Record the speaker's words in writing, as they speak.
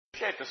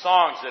appreciate the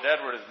songs that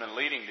Edward has been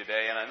leading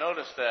today, and I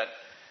noticed that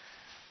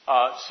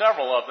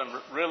several of them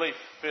really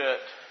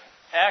fit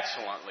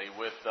excellently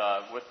with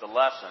the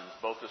lessons,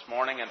 both this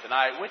morning and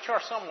tonight, which are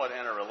somewhat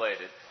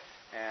interrelated,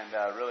 and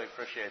I really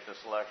appreciate the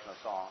selection of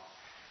songs.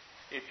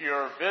 If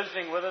you're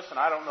visiting with us, and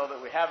I don't know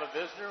that we have a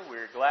visitor,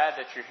 we're glad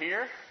that you're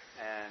here,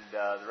 and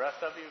the rest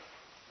of you,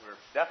 we're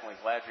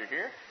definitely glad you're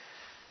here.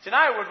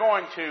 Tonight we're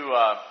going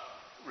to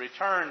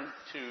return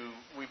to,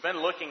 we've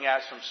been looking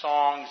at some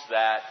songs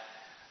that,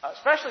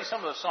 especially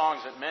some of the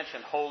songs that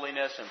mention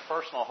holiness and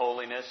personal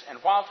holiness, and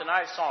while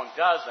tonight's song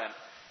doesn't,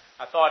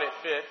 I thought it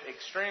fit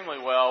extremely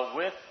well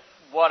with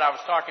what I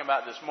was talking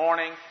about this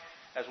morning,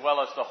 as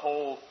well as the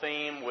whole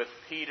theme with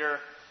Peter,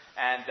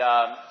 and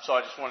so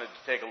I just wanted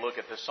to take a look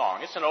at this song.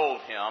 It's an old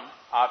hymn,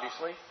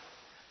 obviously,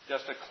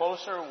 Just a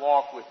Closer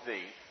Walk with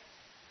Thee.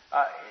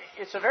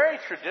 It's a very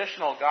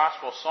traditional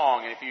gospel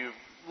song, and if you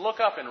look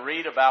up and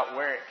read about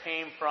where it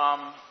came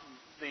from,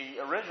 the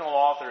original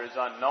author is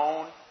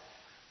unknown.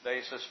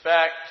 They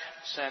suspect,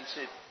 since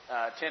it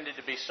tended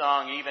to be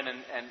sung even and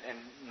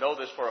know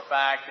this for a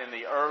fact in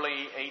the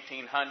early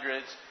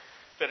 1800s,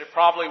 that it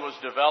probably was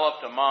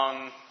developed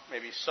among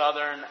maybe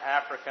southern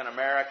African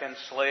American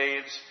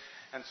slaves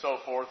and so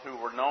forth who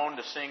were known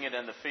to sing it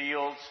in the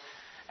fields.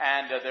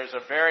 And there's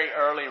a very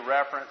early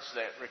reference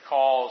that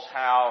recalls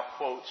how,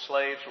 quote,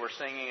 slaves were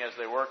singing as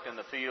they worked in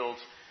the fields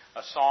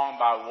a song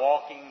about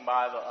walking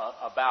by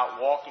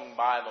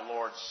the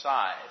Lord's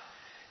side.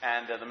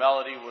 And the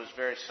melody was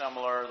very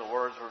similar, the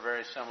words were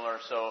very similar.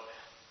 So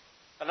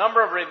a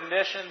number of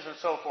renditions and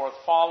so forth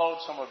followed,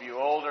 some of you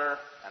older.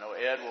 I know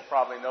Ed will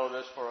probably know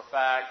this for a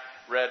fact.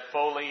 Red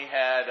Foley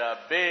had a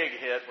big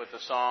hit with the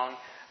song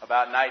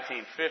about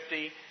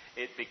 1950.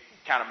 It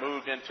kind of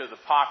moved into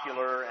the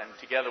popular, and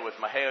together with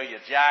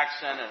Mahalia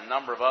Jackson and a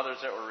number of others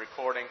that were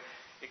recording,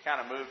 it kind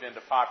of moved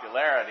into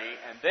popularity.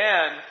 And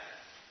then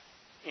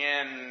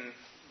in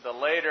the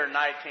later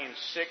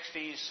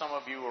 1960s, some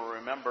of you will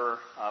remember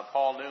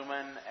Paul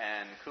Newman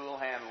and Cool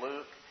Hand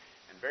Luke,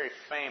 and very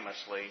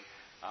famously,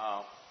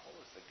 what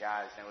was the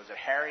guy's name? Was it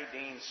Harry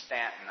Dean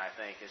Stanton, I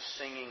think, is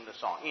singing the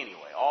song.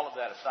 Anyway, all of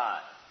that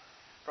aside,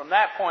 from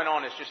that point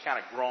on, it's just kind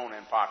of grown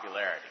in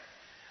popularity.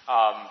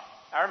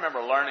 I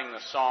remember learning the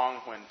song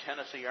when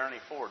Tennessee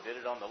Ernie Ford did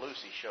it on the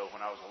Lucy Show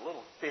when I was a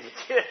little bitty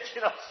kid,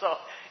 so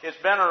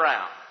it's been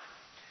around.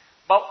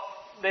 But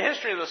the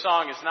history of the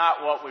song is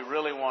not what we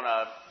really want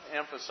to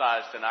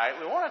emphasize tonight.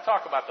 We want to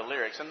talk about the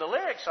lyrics, and the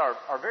lyrics are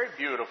very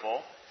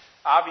beautiful.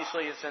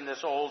 Obviously, it's in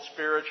this old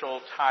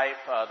spiritual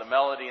type, the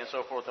melody and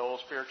so forth, the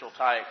old spiritual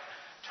type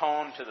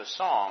tone to the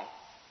song.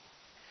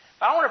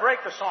 But I want to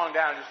break the song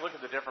down and just look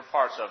at the different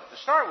parts of it.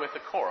 To start with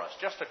the chorus,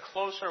 Just a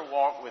Closer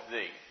Walk with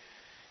Thee.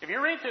 If you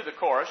read through the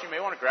chorus, you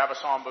may want to grab a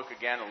song book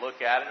again and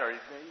look at it,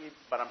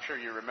 but I'm sure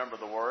you remember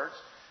the words.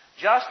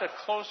 Just a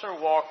closer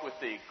walk with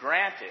Thee,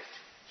 grant it,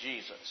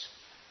 Jesus,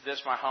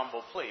 this my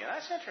humble plea. And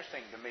that's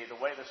interesting to me, the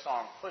way the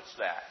song puts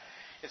that.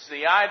 It's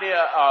the idea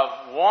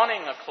of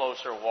wanting a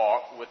closer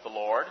walk with the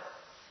Lord,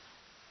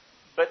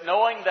 but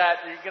knowing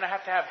that you're going to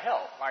have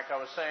help, like I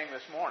was saying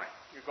this morning.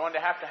 You're going to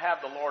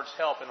have the Lord's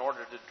help in order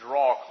to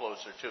draw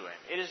closer to Him.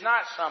 It is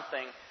not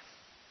something,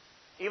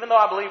 even though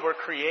I believe we're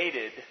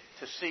created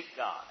to seek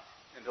God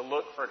and to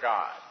look for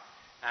God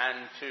and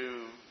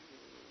to,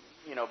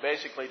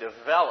 basically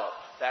develop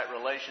that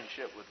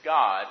relationship with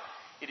God,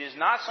 it is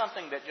not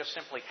something that just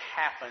simply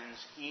happens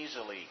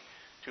easily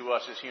to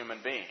us as human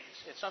beings.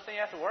 It's something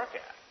you have to work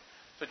at.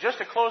 So just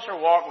a closer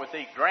walk with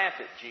Thee, grant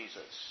it,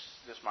 Jesus,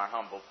 this my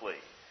humble plea.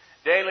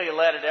 Daily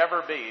let it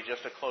ever be,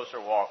 just a closer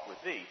walk with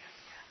Thee.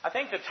 I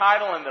think the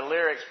title and the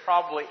lyrics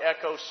probably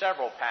echo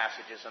several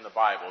passages in the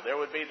Bible. There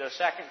would be the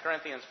 2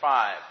 Corinthians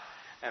 5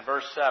 and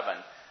verse 7.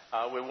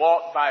 We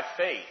walk by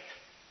faith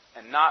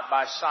and not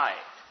by sight.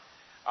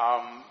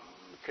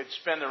 Could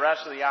spend the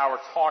rest of the hour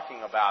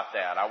talking about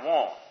that. I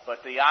won't.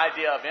 But the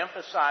idea of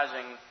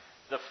emphasizing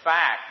the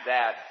fact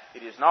that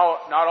it is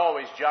not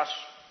always just,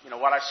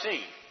 what I see.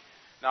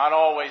 Not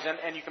always,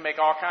 and you can make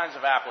all kinds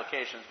of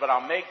applications, but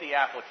I'll make the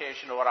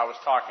application to what I was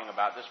talking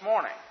about this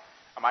morning.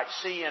 I might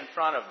see in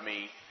front of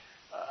me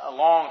a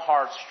long,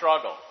 hard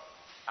struggle.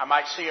 I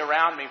might see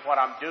around me what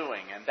I'm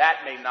doing, and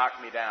that may knock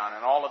me down,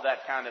 and all of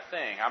that kind of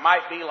thing. I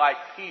might be like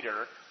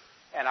Peter,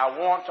 and I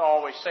want to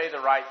always say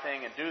the right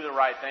thing and do the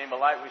right thing, but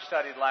like we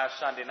studied last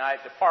Sunday night,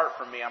 depart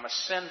from me, I'm a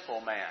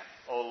sinful man,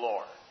 O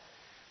Lord.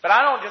 But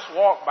I don't just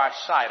walk by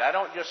sight. I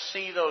don't just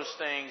see those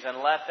things and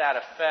let that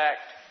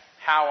affect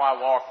how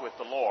I walk with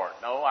the Lord.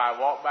 No, I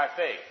walk by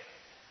faith.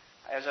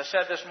 As I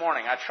said this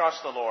morning, I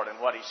trust the Lord in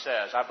what He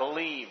says. I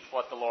believe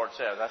what the Lord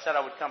says. I said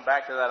I would come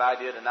back to that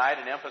idea tonight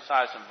and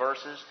emphasize some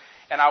verses,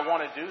 and I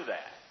want to do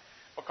that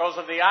because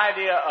of the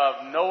idea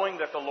of knowing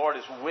that the Lord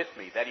is with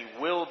me, that He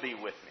will be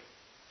with me.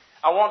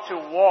 I want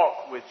to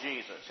walk with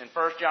Jesus. In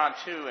 1 John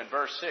 2 and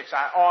verse 6,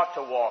 I ought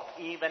to walk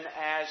even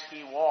as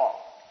He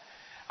walked.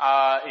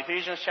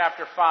 Ephesians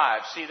chapter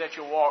 5, see that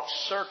you walk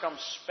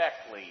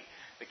circumspectly,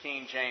 the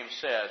King James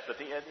says. But,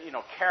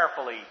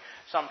 carefully,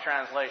 some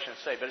translations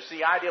say. But it's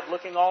the idea of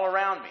looking all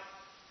around me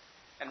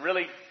and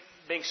really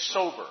being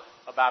sober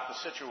about the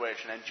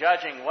situation and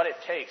judging what it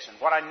takes and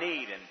what I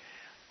need and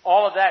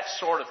all of that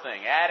sort of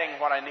thing,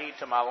 adding what I need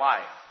to my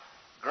life.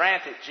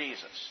 Grant it,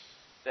 Jesus,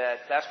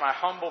 that's my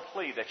humble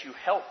plea, that you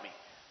help me,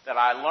 that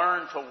I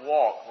learn to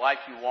walk like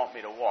you want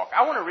me to walk.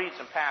 I want to read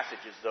some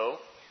passages, though.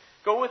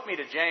 Go with me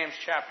to James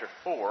chapter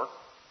 4.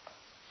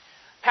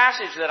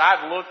 Passage that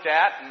I've looked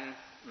at and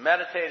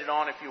meditated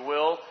on, if you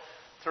will,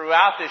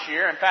 throughout this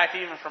year. In fact,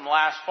 even from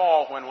last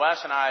fall when Wes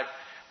and I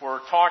were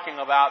talking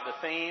about the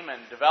theme and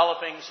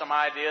developing some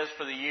ideas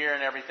for the year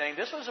and everything,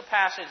 this was a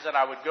passage that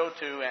I would go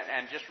to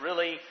and just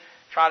really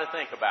try to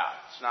think about.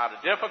 It's not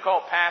a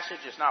difficult passage.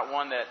 It's not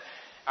one that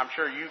I'm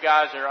sure you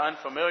guys are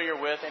unfamiliar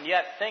with, and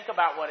yet think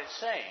about what it's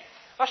saying.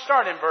 Let's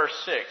start in verse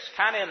 6,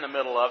 kind of in the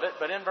middle of it,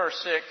 but in verse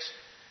 6,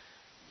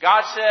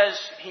 God says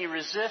He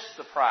resists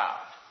the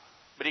proud,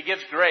 but He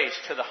gives grace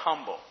to the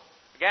humble.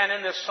 Again,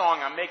 in this song,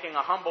 I'm making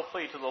a humble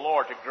plea to the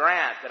Lord to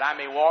grant that I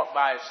may walk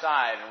by His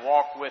side and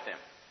walk with Him.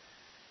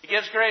 He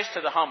gives grace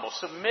to the humble.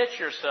 Submit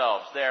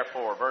yourselves,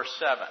 therefore, verse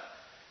 7,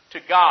 to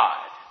God.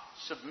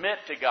 Submit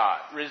to God.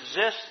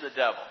 Resist the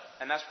devil.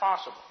 And that's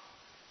possible.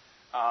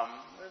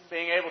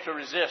 Being able to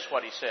resist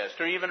what He says,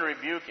 to even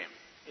rebuke Him,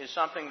 is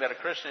something that a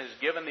Christian is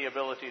given the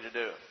ability to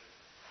do.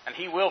 And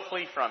He will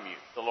flee from you,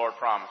 the Lord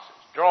promises.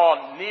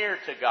 Draw near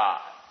to God.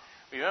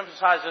 We've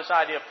emphasized this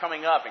idea of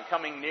coming up and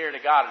coming near to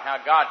God and how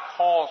God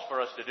calls for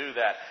us to do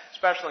that.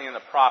 Especially in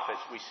the prophets,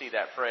 we see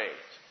that phrase.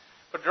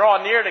 But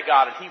draw near to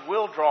God and He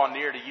will draw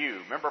near to you.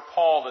 Remember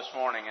Paul this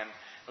morning and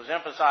was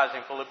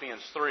emphasizing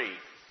Philippians 3.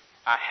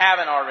 I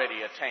haven't already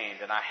attained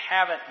and I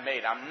haven't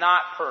made. I'm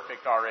not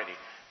perfect already.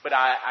 But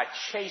I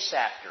chase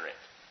after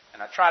it.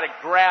 And I try to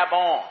grab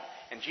on.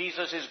 And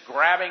Jesus is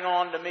grabbing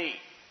on to me.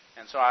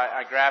 And so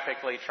I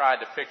graphically tried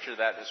to picture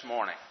that this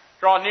morning.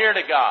 Draw near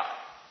to God.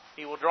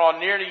 He will draw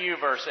near to you,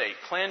 verse 8.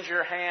 Cleanse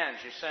your hands,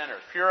 you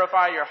sinners.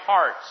 Purify your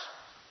hearts,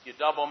 you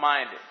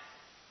double-minded.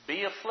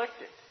 Be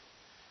afflicted.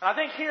 And I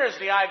think here is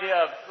the idea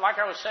of, like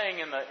I was saying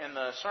in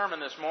the sermon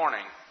this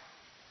morning,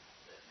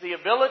 the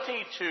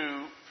ability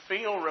to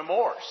feel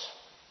remorse.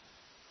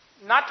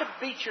 Not to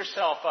beat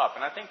yourself up,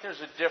 and I think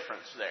there's a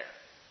difference there.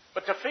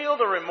 But to feel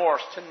the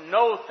remorse, to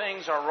know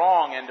things are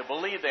wrong and to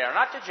believe they are.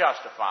 Not to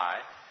justify,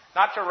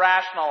 not to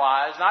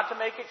rationalize, not to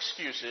make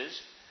excuses,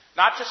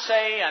 not to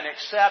say and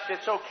accept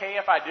it's okay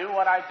if I do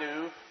what I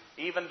do,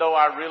 even though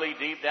I really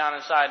deep down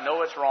inside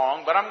know it's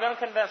wrong, but I'm going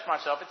to convince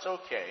myself it's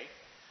okay.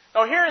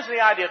 No, here is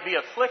the idea of be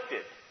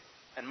afflicted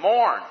and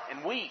mourn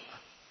and weep.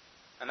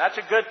 And that's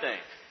a good thing,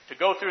 to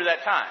go through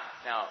that time.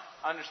 Now,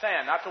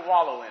 understand, not to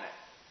wallow in it.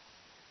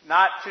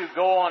 Not to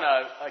go on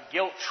a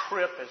guilt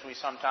trip, as we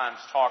sometimes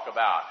talk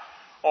about,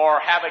 or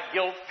have a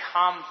guilt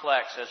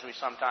complex, as we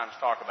sometimes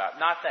talk about.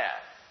 Not that.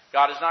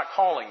 God is not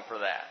calling for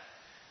that.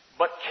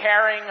 But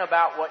caring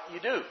about what you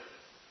do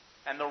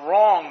and the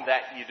wrong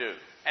that you do,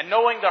 and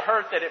knowing the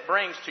hurt that it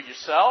brings to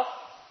yourself,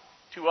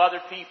 to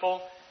other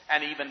people,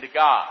 and even to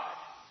God.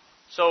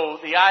 So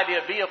the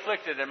idea of be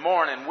afflicted and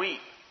mourn and weep.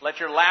 Let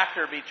your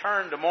laughter be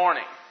turned to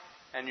mourning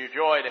and your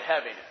joy to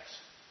heaviness.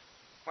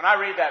 When I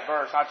read that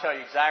verse, I'll tell you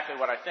exactly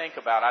what I think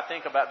about. I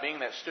think about being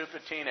that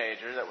stupid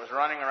teenager that was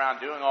running around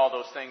doing all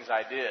those things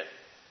I did.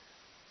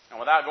 And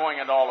without going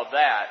into all of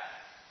that,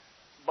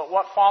 but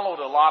what followed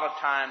a lot of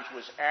times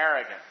was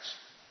arrogance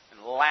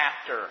and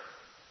laughter.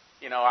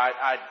 You know,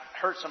 I'd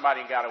hurt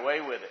somebody and got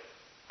away with it.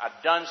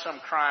 I'd done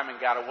some crime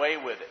and got away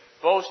with it.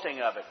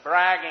 Boasting of it,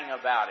 bragging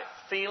about it,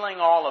 feeling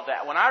all of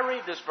that. When I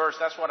read this verse,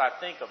 that's what I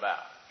think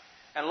about.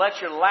 And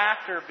let your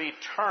laughter be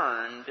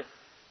turned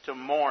to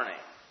mourning.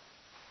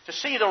 To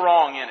see the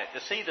wrong in it,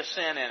 to see the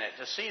sin in it,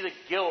 to see the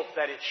guilt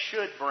that it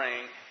should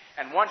bring.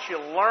 And once you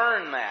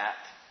learn that,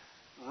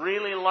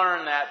 really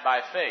learn that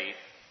by faith,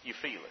 you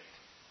feel it.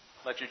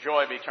 Let your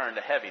joy be turned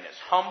to heaviness.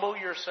 Humble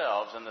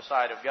yourselves in the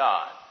sight of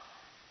God,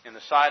 in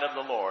the sight of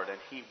the Lord, and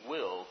He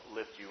will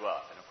lift you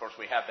up. And of course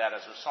we have that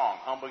as a song.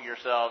 Humble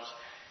yourselves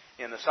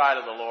in the sight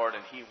of the Lord,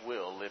 and He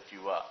will lift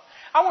you up.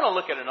 I want to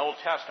look at an Old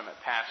Testament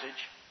passage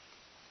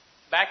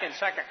back in 2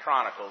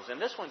 Chronicles.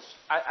 And this one's,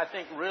 I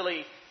think,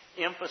 really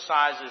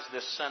emphasizes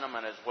this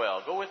sentiment as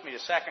well. Go with me to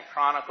 2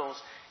 Chronicles,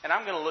 and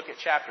I'm going to look at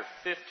chapter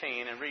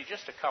 15 and read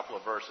just a couple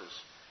of verses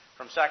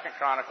from 2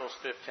 Chronicles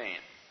 15.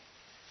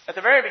 At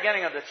the very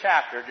beginning of the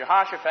chapter,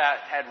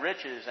 Jehoshaphat had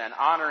riches and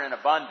honor in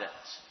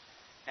abundance,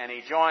 and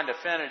he joined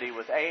affinity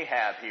with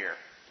Ahab here.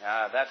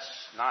 That's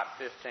not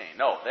 15.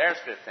 No, there's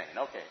 15.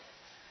 Okay.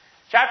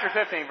 Chapter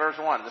 15, verse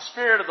 1.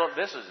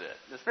 This is it.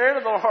 The Spirit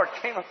of the Lord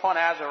came upon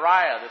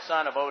Azariah, the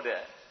son of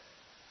Oded.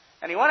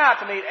 And he went out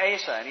to meet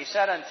Asa, and he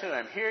said unto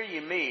him, Hear ye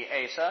me,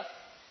 Asa,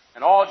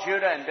 and all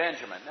Judah and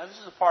Benjamin. Now this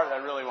is the part that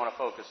I really want to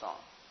focus on.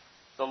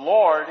 The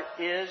Lord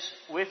is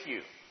with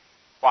you,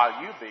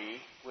 while you be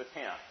with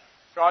Him.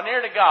 Draw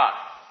near to God,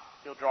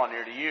 He'll draw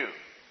near to you.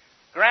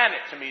 Grant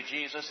it to me,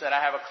 Jesus, that I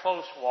have a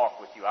close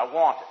walk with you. I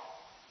want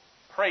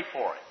it. Pray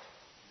for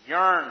it.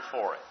 Yearn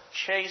for it.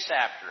 Chase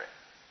after it.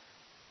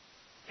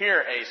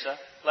 Hear, Asa.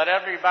 Let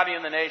everybody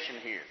in the nation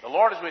hear. The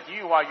Lord is with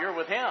you while you're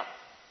with Him.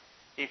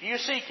 If you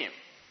seek Him,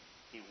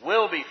 He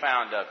will be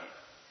found of you.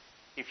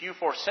 If you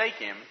forsake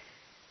Him,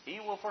 He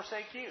will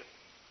forsake you.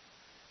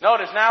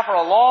 Notice now for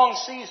a long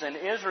season,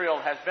 Israel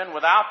has been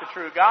without the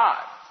true God,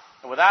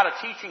 and without a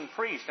teaching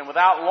priest, and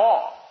without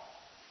law.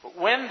 But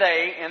when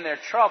they, in their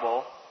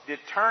trouble, did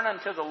turn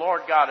unto the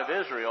Lord God of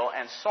Israel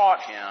and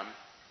sought Him,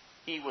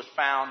 He was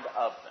found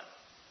of them.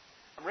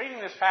 I'm reading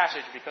this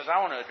passage because I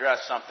want to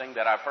address something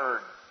that I've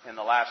heard in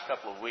the last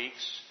couple of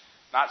weeks.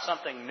 Not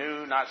something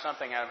new, not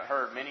something I've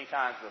heard many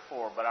times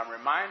before, but I'm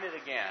reminded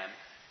again.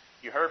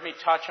 You heard me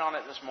touch on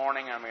it this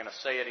morning. I'm going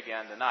to say it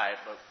again tonight,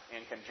 but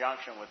in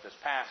conjunction with this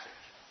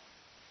passage.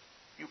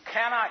 You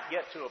cannot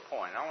get to a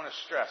point, and I want to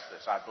stress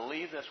this, I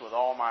believe this with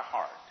all my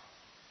heart.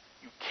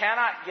 You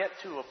cannot get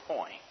to a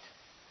point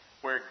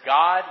where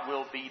God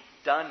will be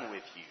done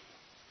with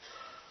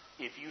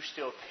you if you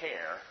still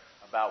care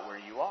about where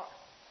you are.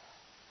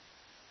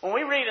 When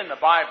we read in the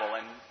Bible,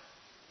 and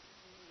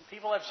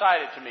people have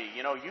cited to me,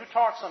 you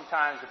talk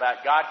sometimes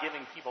about God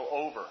giving people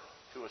over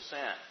to a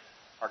sin,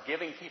 or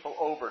giving people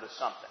over to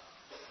something.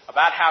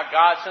 About how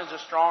God sends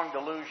a strong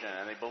delusion,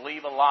 and they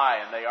believe a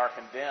lie, and they are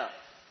condemned.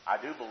 I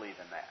do believe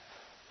in that.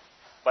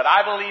 But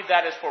I believe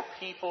that is for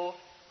people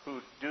who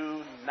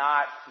do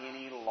not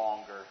any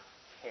longer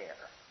care.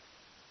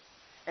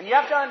 And you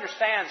have to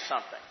understand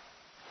something.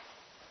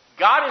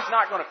 God is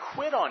not going to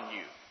quit on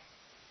you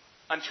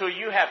until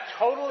you have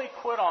totally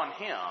quit on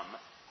Him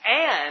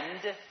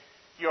and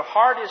your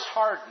heart is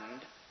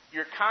hardened,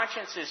 your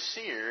conscience is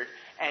seared,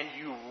 and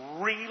you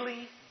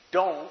really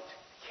don't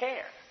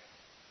care.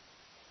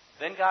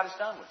 Then God is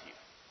done with you.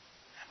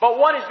 But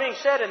what is being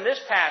said in this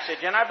passage,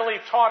 and I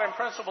believe taught in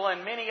principle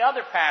in many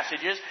other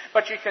passages,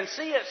 but you can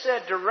see it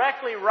said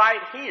directly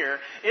right here,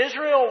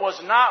 Israel was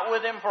not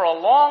with Him for a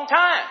long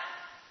time.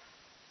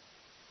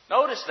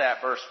 Notice that,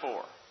 verse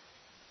 4.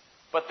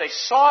 But they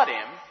sought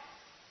Him,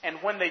 and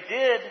when they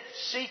did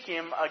seek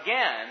Him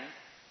again,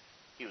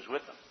 He was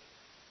with them.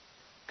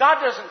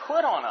 God doesn't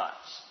quit on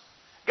us.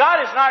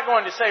 God is not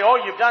going to say, oh,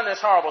 you've done this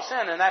horrible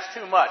sin, and that's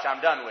too much,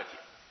 I'm done with you.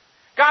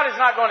 God is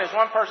not going, as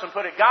one person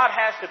put it, God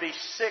has to be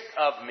sick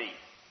of me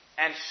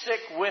and sick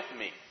with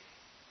me.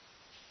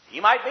 He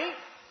might be,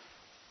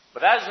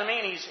 but that doesn't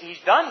mean He's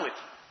done with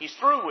you. He's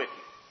through with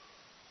you.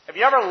 Have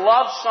you ever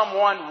loved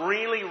someone,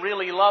 really,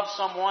 really loved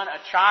someone,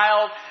 a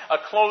child, a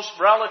close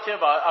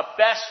relative, a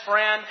best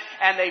friend,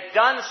 and they've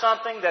done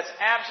something that's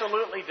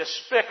absolutely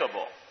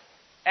despicable,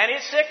 and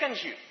it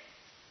sickens you?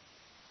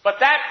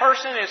 But that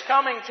person is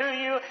coming to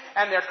you,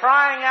 and they're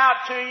crying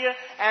out to you,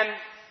 and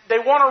they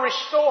want to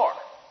restore.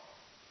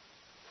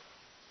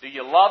 Do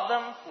you love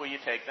them? Will you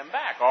take them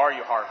back? Or are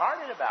you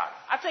hard-hearted about it?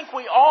 I think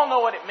we all know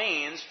what it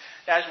means,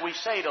 as we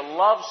say, to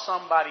love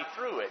somebody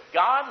through it.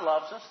 God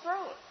loves us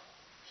through it.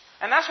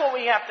 And that's what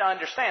we have to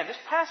understand.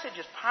 This passage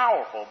is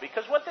powerful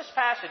because what this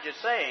passage is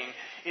saying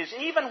is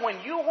even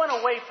when you went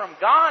away from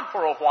God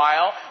for a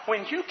while,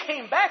 when you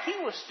came back,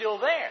 He was still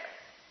there.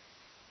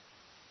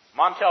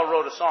 Montel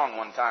wrote a song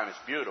one time. It's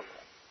beautiful.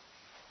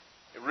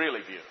 It's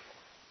really beautiful.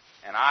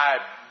 And I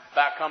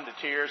about come to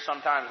tears,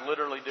 sometimes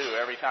literally do,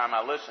 every time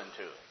I listen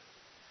to it.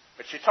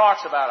 But she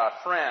talks about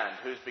a friend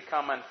who's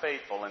become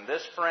unfaithful, and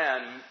this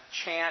friend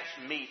chance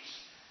meets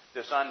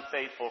this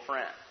unfaithful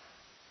friend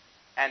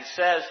and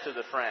says to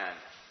the friend,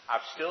 I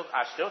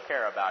still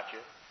care about you.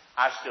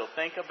 I still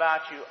think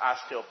about you. I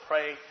still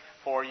pray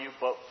for you.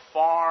 But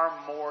far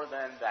more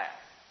than that,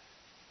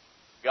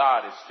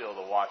 God is still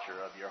the watcher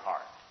of your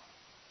heart.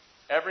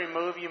 Every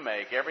move you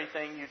make,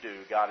 everything you do,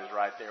 God is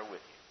right there with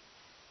you.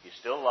 He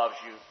still loves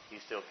you.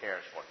 He still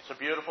cares for you. It's a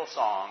beautiful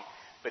song,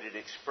 but it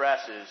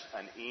expresses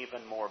an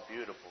even more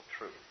beautiful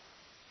truth.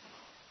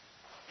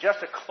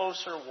 Just a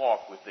closer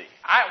walk with Thee.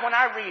 When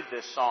I read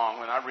this song,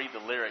 when I read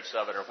the lyrics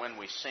of it, or when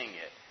we sing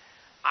it,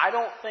 I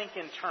don't think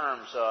in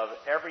terms of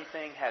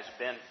everything has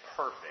been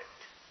perfect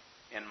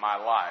in my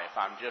life.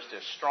 I'm just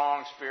as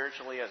strong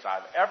spiritually as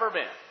I've ever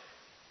been,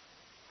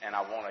 and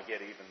I want to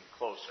get even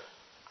closer.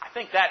 I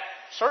think that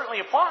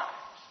certainly applies.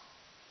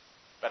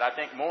 But I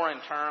think more in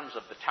terms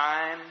of the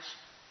times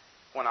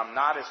when I'm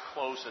not as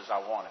close as I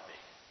want to be.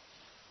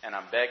 And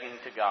I'm begging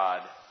to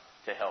God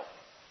to help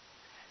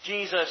me.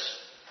 Jesus,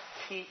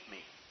 keep me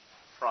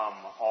from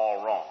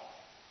all wrong.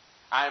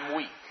 I am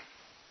weak,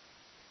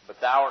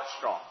 but Thou art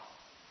strong.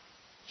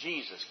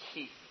 Jesus,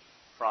 keep me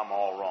from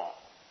all wrong.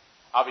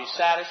 I'll be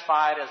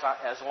satisfied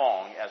as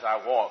long as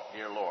I walk,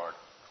 dear Lord,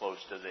 close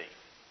to Thee.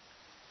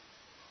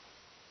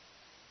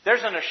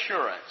 There's an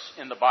assurance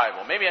in the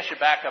Bible. Maybe I should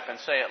back up and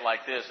say it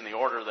like this in the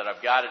order that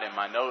I've got it in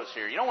my notes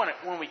here. You know,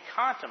 when we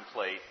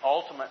contemplate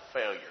ultimate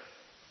failure,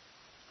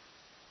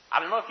 I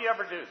don't know if you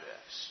ever do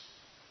this,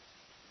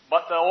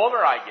 but the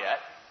older I get,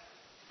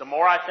 the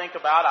more I think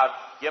about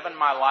I've given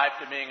my life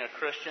to being a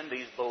Christian,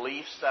 these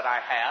beliefs that I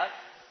have.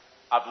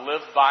 I've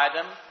lived by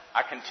them.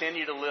 I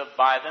continue to live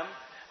by them.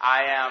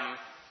 I am,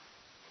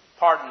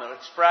 pardon the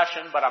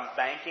expression, but I'm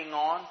banking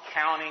on,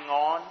 counting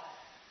on.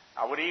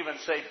 I would even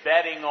say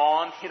betting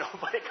on,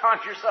 but it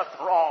conjures up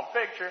the wrong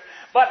picture.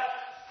 But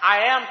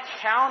I am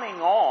counting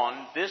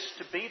on this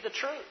to be the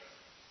truth.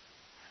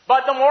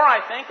 But the more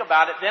I think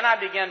about it, then I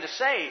begin to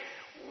say,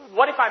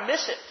 what if I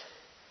miss it?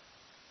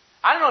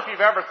 I don't know if you've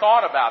ever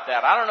thought about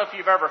that. I don't know if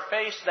you've ever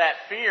faced that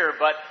fear,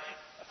 but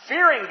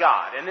fearing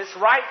God, and it's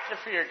right to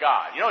fear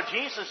God. You know,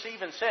 Jesus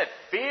even said,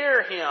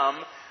 fear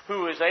Him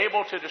who is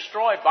able to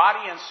destroy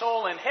body and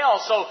soul in hell.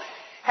 So,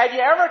 have you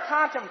ever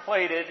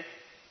contemplated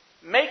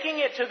making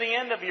it to the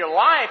end of your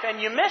life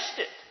and you missed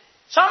it?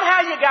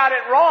 Somehow you got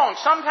it wrong.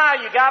 Somehow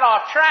you got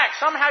off track.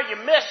 Somehow you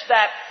missed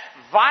that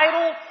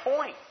vital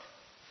point.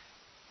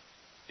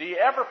 Do you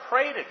ever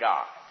pray to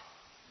God,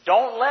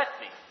 don't let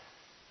me?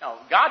 No,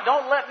 God,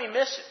 don't let me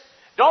miss it.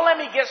 Don't let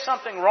me get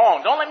something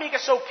wrong. Don't let me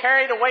get so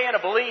carried away in a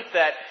belief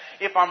that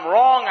if I'm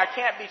wrong, I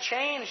can't be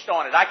changed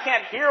on it. I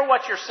can't hear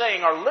what you're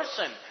saying or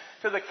listen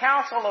to the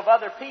counsel of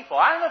other people.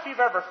 I don't know if you've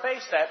ever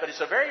faced that, but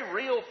it's a very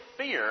real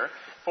fear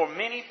for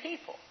many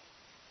people.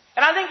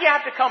 And I think you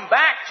have to come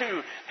back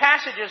to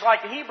passages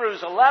like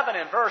Hebrews 11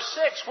 and verse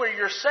 6 where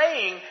you're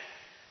saying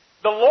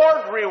the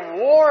Lord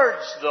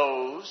rewards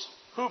those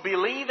who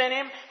believe in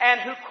Him and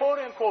who, quote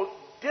unquote,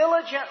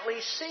 diligently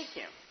seek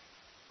Him.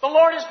 The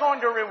Lord is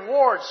going to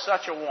reward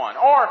such a one.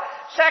 Or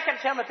 2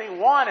 Timothy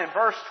 1 and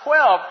verse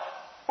 12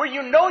 where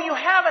you know you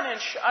have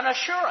an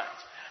assurance.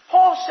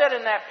 Paul said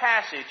in that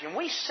passage, and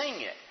we sing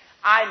it,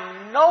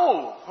 I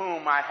know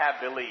whom I have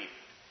believed.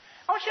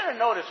 I want you to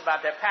notice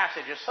about that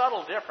passage a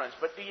subtle difference,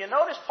 but do you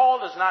notice Paul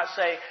does not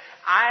say,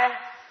 I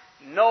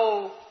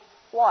know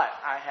what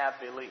I have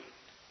believed?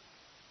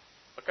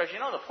 Because you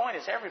know the point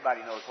is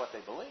everybody knows what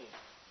they believe.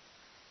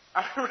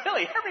 I mean,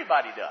 really,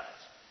 everybody does.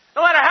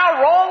 No matter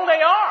how wrong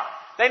they are,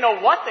 they know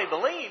what they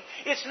believe.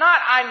 It's not,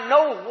 I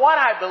know what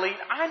I believe,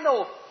 I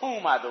know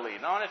whom I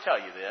believe. Now I want to tell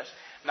you this,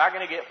 I'm not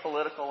going to get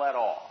political at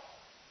all.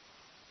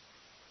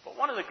 But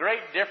one of the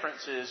great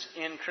differences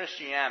in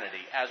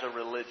Christianity as a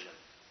religion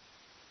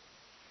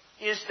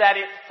is that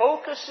it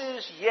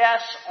focuses,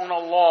 yes, on a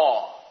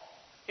law.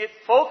 It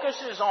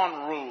focuses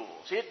on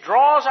rules. It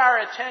draws our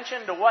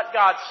attention to what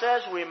God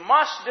says we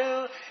must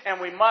do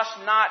and we must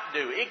not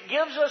do. It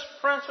gives us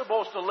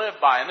principles to live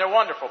by, and they're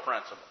wonderful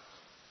principles.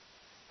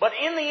 But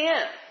in the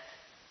end,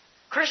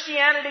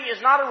 Christianity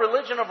is not a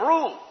religion of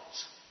rules.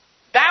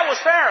 That was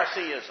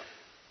Phariseeism.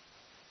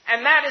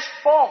 And that is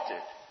faulted.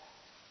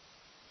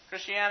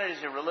 Christianity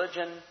is a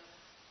religion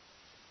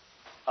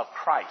of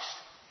Christ.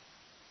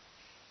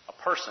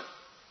 A person.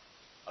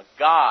 A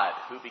God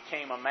who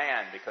became a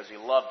man because He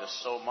loved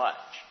us so much.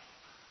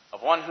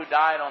 Of one who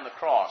died on the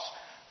cross.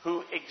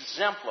 Who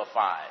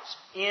exemplifies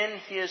in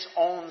His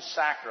own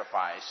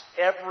sacrifice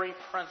every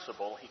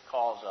principle He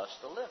calls us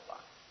to live by.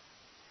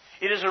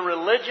 It is a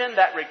religion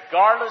that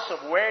regardless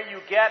of where you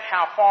get,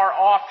 how far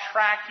off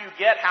track you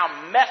get,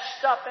 how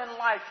messed up in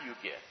life you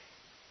get,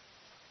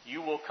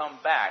 you will come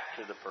back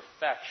to the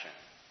perfection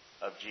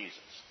of Jesus.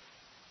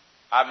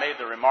 I've made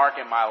the remark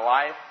in my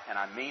life, and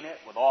I mean it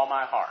with all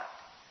my heart.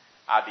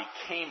 I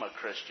became a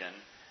Christian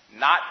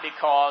not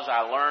because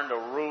I learned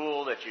a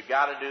rule that you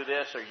got to do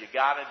this or you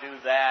got to do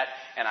that,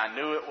 and I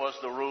knew it was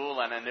the rule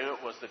and I knew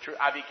it was the truth.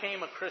 I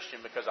became a Christian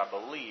because I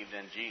believed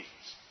in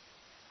Jesus.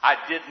 I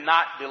did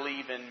not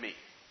believe in me,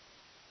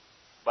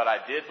 but I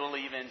did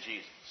believe in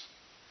Jesus.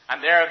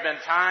 And there have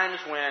been times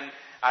when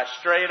I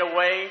strayed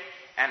away,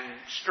 and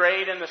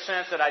strayed in the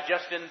sense that I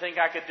just didn't think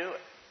I could do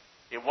it.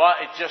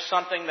 It's just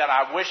something that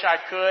I wish I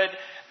could,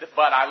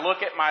 but I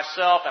look at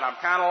myself and I'm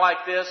kind of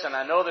like this, and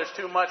I know there's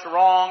too much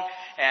wrong,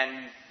 and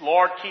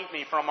Lord, keep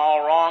me from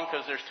all wrong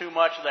because there's too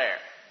much there.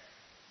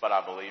 But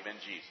I believe in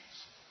Jesus.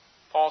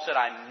 Paul said,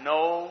 I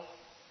know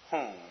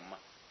whom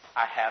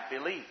I have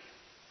believed.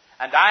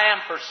 And I am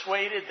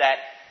persuaded that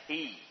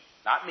He,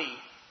 not me,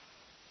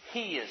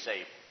 He is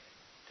able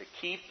to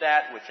keep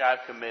that which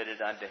I've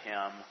committed unto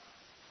Him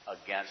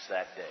against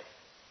that day.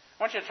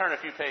 I want you to turn a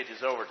few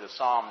pages over to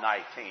Psalm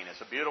 19. It's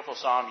a beautiful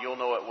psalm. You'll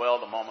know it well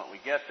the moment we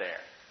get there.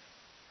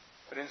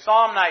 But in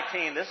Psalm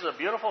 19, this is a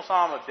beautiful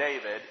psalm of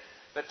David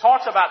that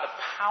talks about the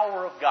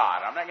power of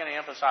God. I'm not going to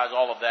emphasize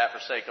all of that for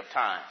sake of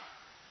time.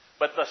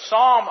 But the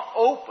psalm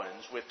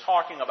opens with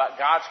talking about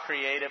God's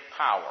creative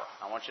power.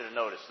 I want you to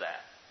notice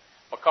that.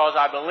 Because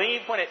I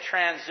believe when it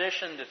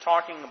transitioned to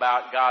talking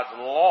about God's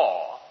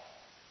law,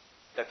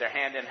 that they're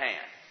hand in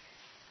hand.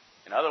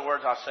 In other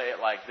words, I'll say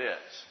it like this.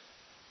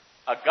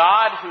 A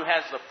God who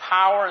has the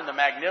power and the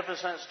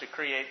magnificence to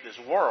create this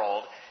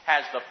world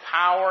has the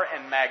power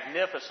and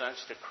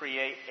magnificence to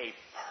create a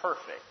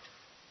perfect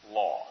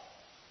law.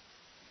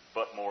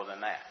 But more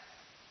than that.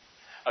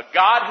 A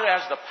God who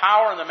has the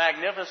power and the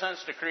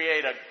magnificence to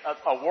create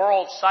a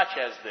world such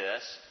as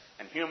this,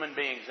 and human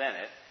beings in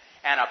it,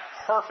 and a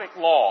perfect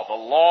law, the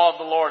law of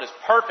the Lord is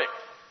perfect,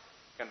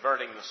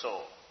 converting the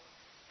soul,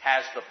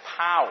 has the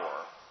power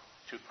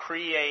to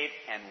create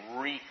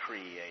and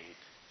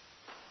recreate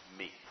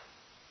me.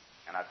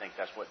 And I think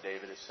that's what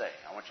David is saying.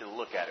 I want you to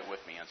look at it with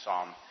me in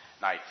Psalm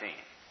 19.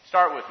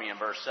 Start with me in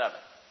verse 7.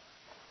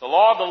 The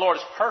law of the Lord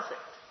is perfect,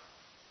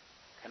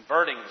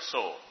 converting the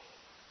soul.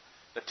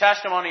 The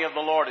testimony of the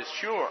Lord is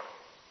sure,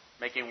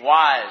 making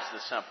wise the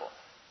simple.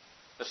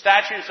 The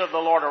statutes of the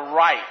Lord are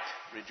right,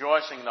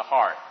 rejoicing the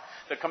heart.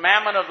 The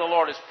commandment of the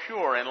Lord is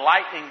pure,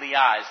 enlightening the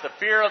eyes. The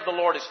fear of the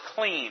Lord is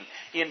clean,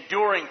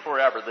 enduring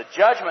forever. The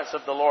judgments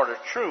of the Lord are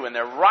true, and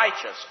they're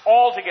righteous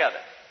altogether.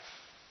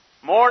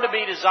 More to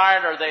be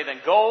desired are they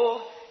than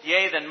gold,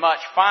 yea, than much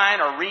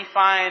fine or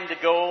refined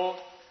gold.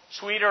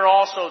 Sweeter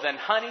also than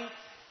honey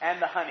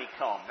and the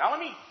honeycomb. Now let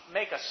me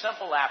make a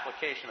simple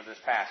application of this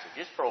passage.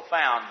 It's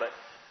profound, but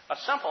a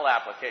simple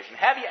application.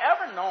 Have you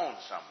ever known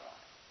someone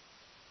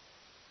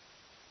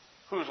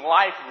whose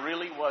life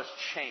really was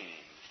changed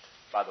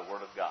by the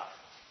Word of God?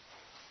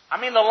 I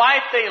mean, the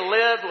life they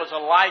lived was a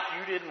life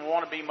you didn't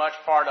want to be much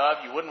part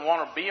of. You wouldn't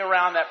want to be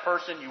around that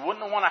person. You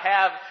wouldn't want to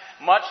have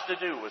much to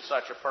do with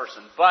such a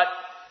person. But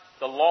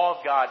the law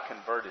of God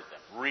converted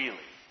them, really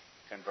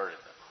converted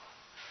them.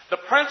 The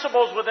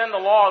principles within the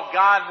law of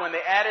God, when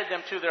they added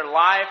them to their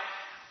life,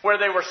 where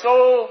they were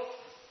so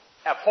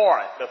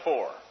abhorrent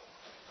before,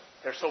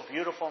 they're so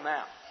beautiful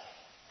now.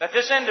 That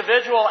this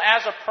individual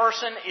as a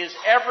person is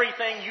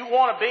everything you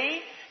want to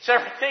be. It's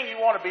everything you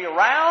want to be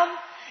around.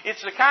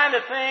 It's the kind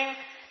of thing,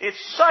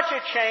 it's such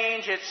a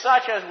change, it's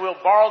such as, we'll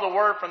borrow the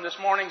word from this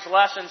morning's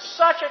lesson,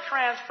 such a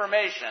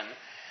transformation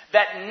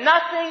that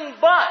nothing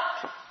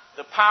but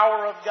the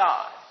power of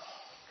God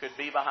could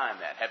be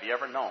behind that. Have you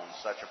ever known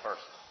such a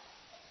person?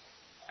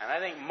 And I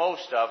think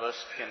most of us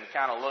can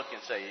kind of look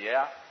and say,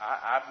 yeah,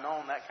 I've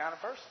known that kind of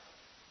person.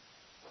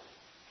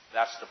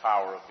 That's the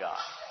power of God.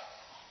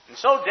 And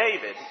so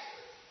David,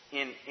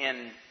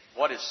 in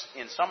what is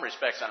in some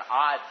respects an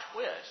odd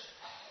twist,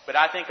 but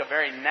I think a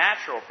very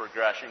natural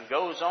progression,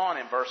 goes on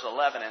in verse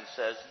 11 and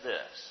says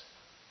this: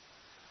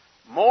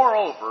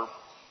 Moreover,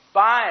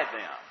 by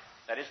them,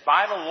 that is,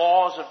 by the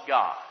laws of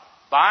God,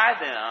 by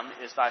them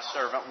is thy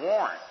servant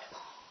warned,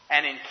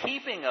 and in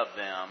keeping of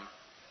them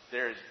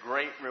there is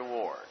great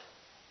reward.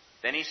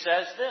 Then he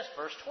says this,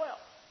 verse 12.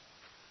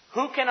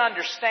 Who can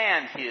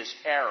understand his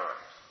errors?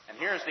 And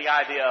here's the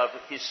idea of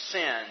his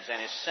sins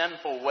and his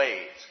sinful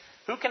ways.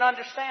 Who can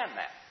understand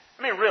that?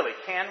 I mean, really,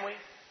 can we?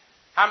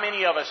 How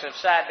many of us have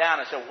sat down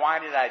and said, why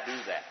did I do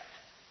that?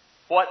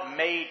 What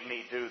made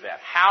me do that?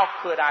 How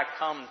could I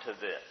come to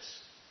this?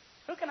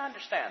 Who can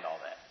understand all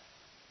that?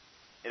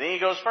 And then he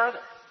goes further.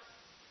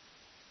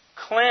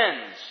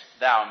 Cleanse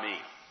thou me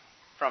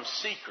from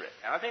secret.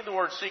 And I think the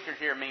word secret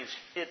here means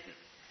hidden.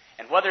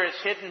 And whether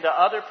it's hidden to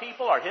other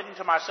people or hidden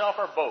to myself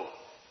or both,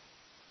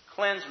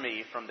 cleanse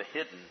me from the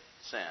hidden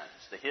sins,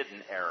 the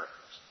hidden errors.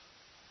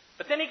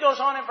 But then he goes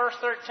on in verse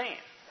 13.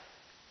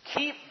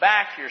 Keep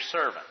back your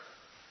servant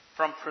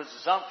from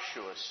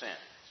presumptuous sins.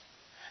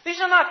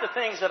 These are not the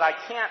things that I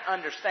can't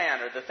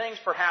understand or the things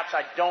perhaps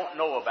I don't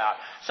know about.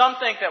 Some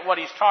think that what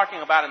he's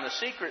talking about in the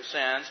secret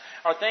sins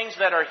are things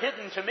that are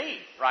hidden to me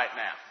right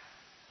now.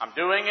 I'm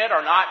doing it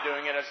or not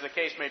doing it, as the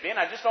case may be, and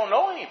I just don't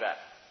know any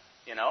better.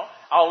 You know,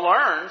 I'll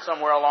learn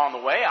somewhere along the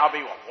way. I'll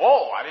be,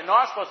 whoa, I didn't know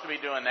I was supposed to be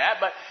doing that.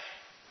 But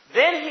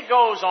then he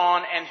goes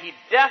on, and he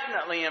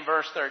definitely, in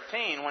verse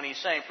 13, when he's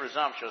saying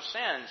presumptuous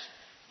sins,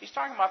 he's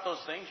talking about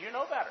those things you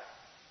know better.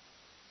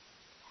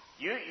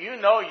 You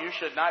know you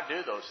should not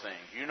do those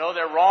things. You know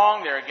they're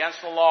wrong. They're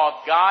against the law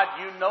of God.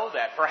 You know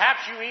that. Perhaps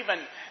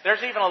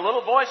there's even a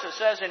little voice that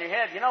says in your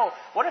head, you know,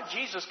 what if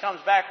Jesus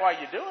comes back while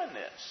you're doing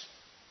this?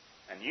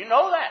 And you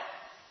know that.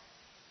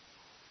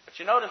 But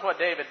you notice what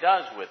David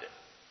does with it.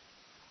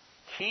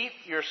 Keep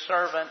your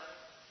servant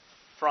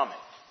from it.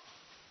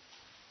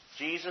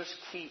 Jesus,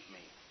 keep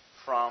me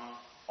from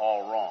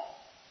all wrong.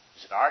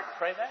 Is it all right to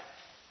pray that?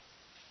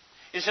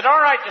 Is it all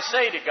right to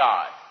say to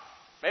God,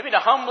 maybe to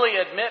humbly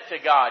admit to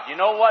God, you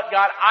know what,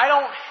 God, I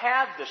don't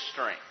have the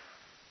strength.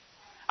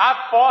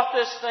 I've fought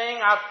this thing.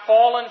 I've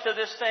fallen to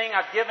this thing.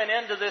 I've given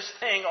in to this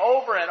thing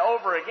over and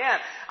over again.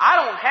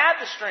 I don't have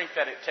the strength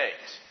that it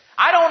takes.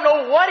 I don't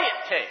know what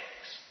it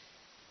takes.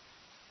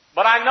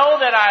 But I know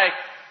that I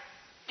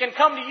can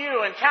come to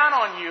you and count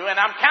on you, and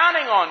I'm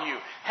counting on you.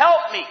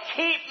 Help me.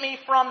 Keep me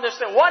from this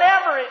thing.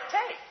 Whatever it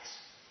takes,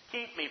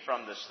 keep me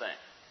from this thing.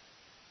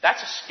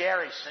 That's a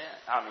scary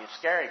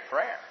scary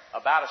prayer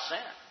about a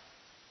sin.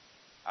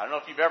 I don't know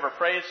if you've ever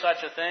prayed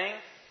such a thing.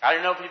 I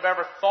don't know if you've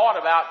ever thought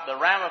about the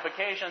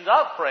ramifications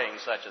of praying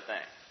such a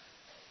thing.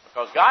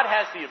 Because God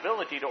has the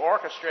ability to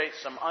orchestrate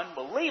some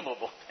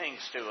unbelievable things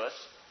to us.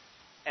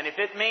 And if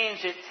it means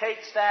it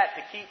takes that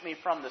to keep me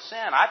from the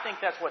sin, I think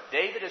that's what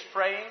David is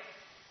praying.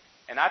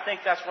 And I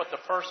think that's what the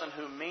person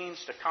who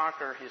means to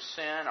conquer his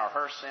sin or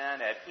her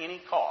sin at any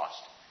cost,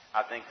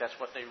 I think that's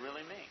what they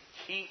really mean.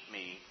 Keep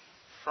me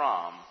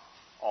from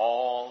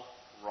all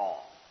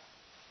wrong.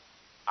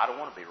 I don't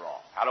want to be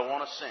wrong. I don't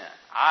want to sin.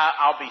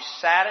 I'll be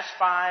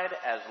satisfied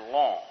as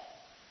long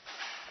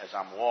as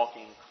I'm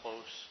walking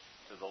close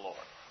to the Lord.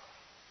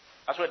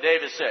 That's what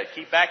David said.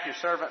 Keep back your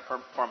servant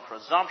from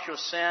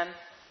presumptuous sin.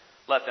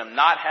 Let them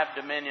not have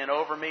dominion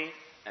over me,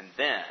 and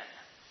then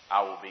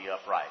I will be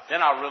upright.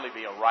 Then I'll really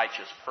be a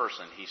righteous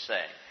person, he's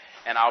saying.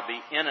 And I'll be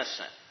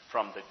innocent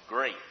from the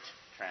great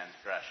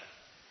transgression.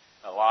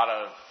 A lot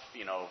of,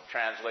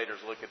 translators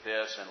look at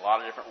this and a lot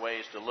of different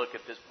ways to look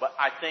at this. But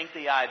I think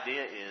the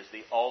idea is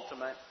the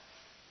ultimate,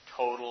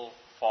 total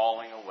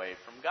falling away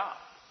from God.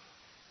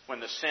 when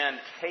the sin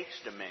takes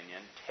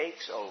dominion,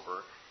 takes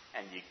over,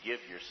 and you give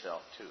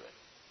yourself to it.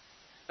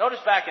 Notice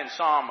back in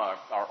Psalm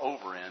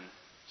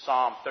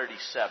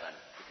 37,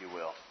 if you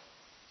will.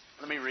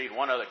 Let me read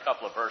one other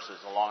couple of verses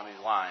along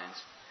these lines,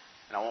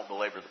 and I won't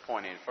belabor the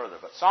point any further.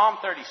 But Psalm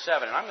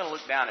 37, and I'm going to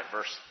look down at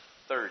verse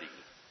 30.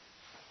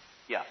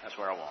 Yeah, that's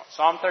where I want.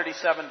 Psalm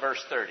 37,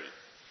 verse 30.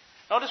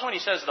 Notice when he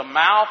says, the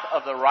mouth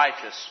of the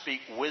righteous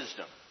speak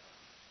wisdom,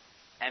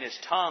 and his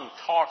tongue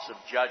talks of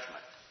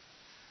judgment.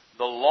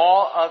 The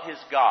law of his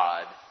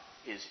God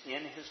is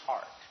in his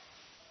heart.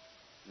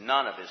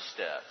 None of his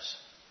steps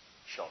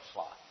shall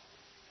slide.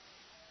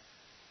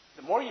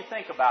 The more you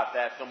think about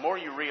that, the more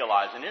you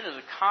realize, and it is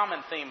a common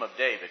theme of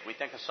David. We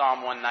think of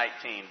Psalm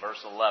 119,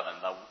 verse 11.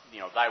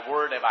 Thy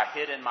word have I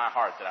hid in my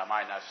heart that I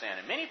might not sin.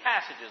 And many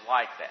passages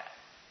like that.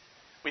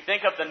 We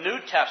think of the New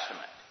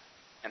Testament.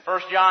 In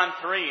 1 John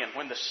 3, and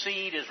when the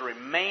seed is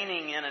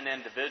remaining in an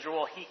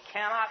individual, he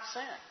cannot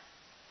sin.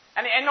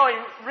 And no,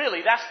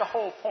 really, that's the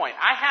whole point.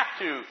 I have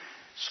to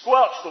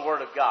squelch the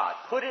Word of God,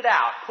 put it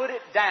out, put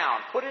it down,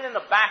 put it in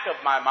the back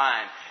of my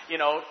mind,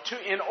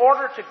 in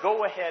order to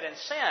go ahead and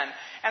sin.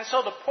 And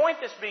so the point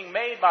that's being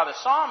made by the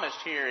psalmist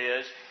here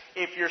is,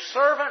 if your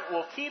servant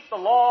will keep the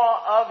law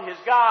of his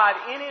God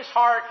in his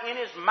heart, in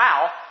his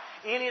mouth,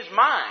 in his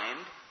mind,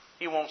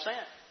 he won't sin.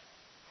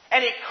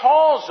 And it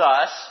calls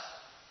us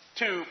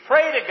to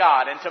pray to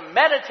God and to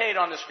meditate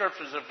on the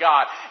Scriptures of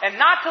God, and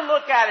not to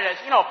look at it as,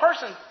 a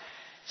person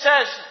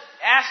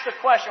asks the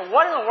question,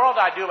 what in the world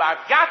do I do?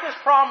 I've got this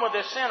problem with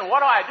this sin. What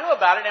do I do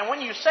about it? And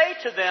when you say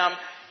to them,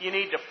 you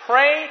need to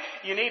pray,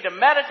 you need to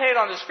meditate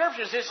on the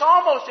Scriptures, it's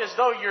almost as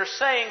though you're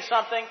saying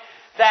something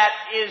that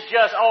is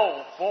just,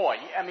 oh boy,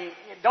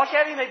 don't you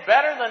have anything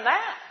better than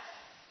that?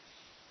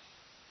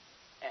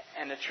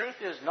 And the truth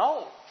is,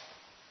 no,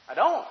 I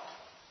don't.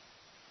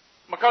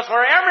 Because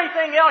for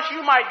everything else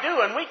you might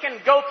do, and we can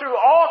go through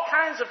all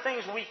kinds of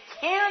things we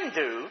can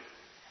do,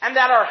 and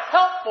that are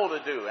helpful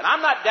to do. And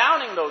I'm not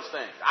downing those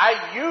things.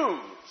 I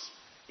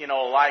use,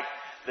 like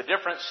the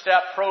different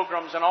step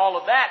programs and all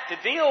of that to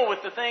deal with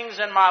the things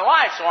in my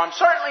life. So I'm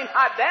certainly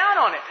not down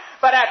on it.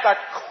 But at the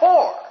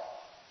core,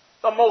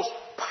 the most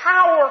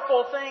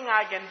powerful thing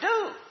I can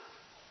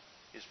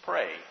do is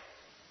pray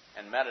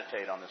and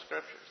meditate on the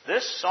Scriptures.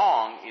 This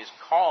song is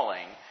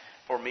calling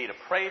for me to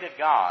pray to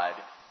God,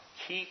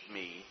 keep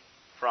me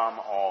from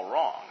all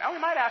wrong. Now we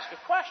might ask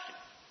a question.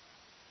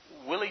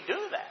 Will he do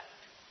that?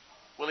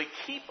 Will he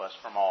keep us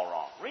from all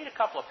wrong? Read a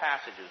couple of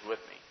passages with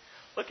me.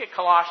 Look at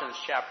Colossians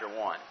chapter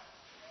 1.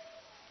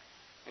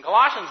 In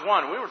Colossians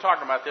 1, we were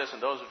talking about this,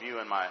 and those of you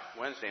in my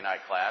Wednesday night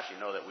class, you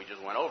know that we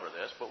just went over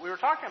this, but we were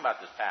talking about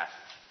this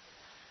passage.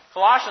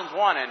 Colossians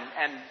 1,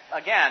 and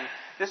again,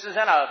 this is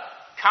in a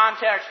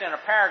context, in a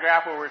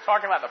paragraph where we're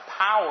talking about the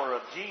power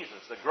of Jesus,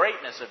 the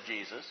greatness of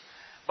Jesus.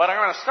 But I'm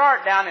going to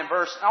start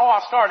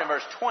I'll start in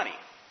verse 20.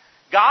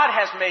 God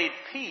has made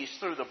peace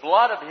through the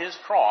blood of his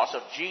cross,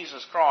 of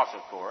Jesus' cross,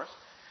 of course,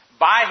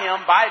 by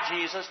him, by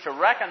Jesus, to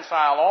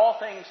reconcile all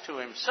things to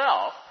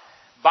himself.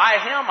 By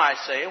him, I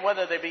say,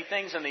 whether they be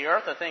things in the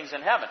earth or things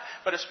in heaven.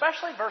 But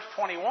especially verse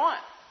 21.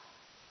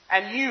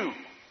 And you.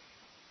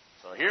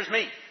 So here's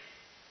me.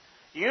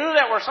 You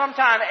that were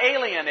sometime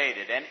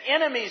alienated and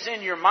enemies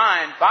in your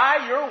mind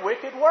by your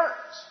wicked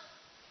works.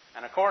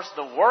 And of course,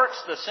 the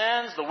works, the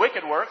sins, the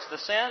wicked works, the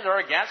sins are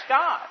against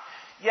God.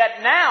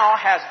 Yet now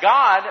has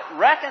God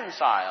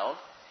reconciled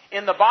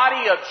in the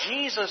body of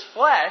Jesus'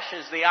 flesh,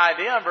 is the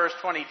idea in verse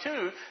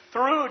 22,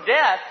 through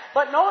death.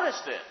 But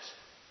notice this,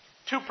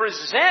 to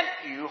present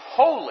you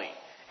holy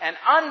and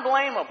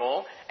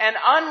unblameable and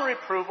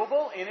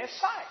unreprovable in his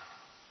sight.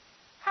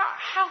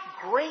 How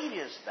great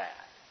is that?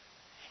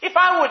 If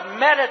I would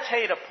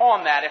meditate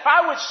upon that, if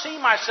I would see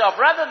myself,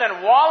 rather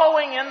than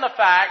wallowing in the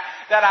fact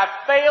that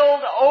I've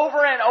failed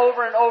over and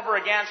over and over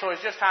again, so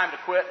it's just time to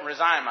quit and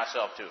resign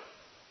myself to it.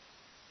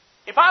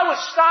 If I would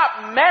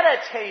stop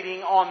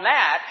meditating on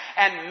that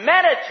and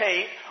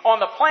meditate on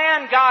the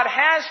plan God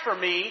has for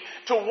me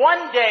to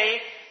one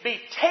day be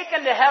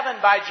taken to heaven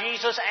by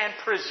Jesus and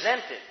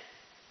presented.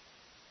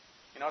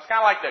 It's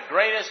kind of like the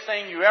greatest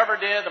thing you ever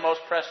did, the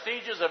most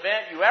prestigious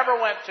event you ever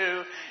went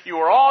to. You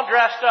were all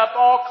dressed up,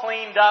 all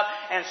cleaned up,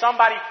 and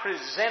somebody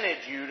presented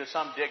you to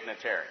some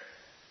dignitary.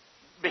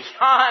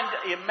 Beyond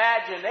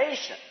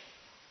imagination.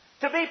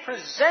 To be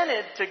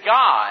presented to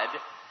God,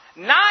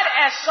 not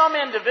as some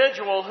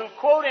individual who,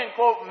 quote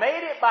unquote,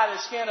 made it by the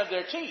skin of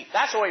their teeth.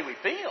 That's the way we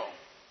feel.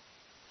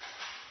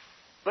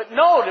 But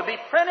no, to be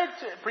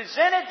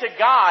presented to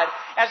God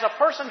as a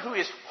person who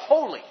is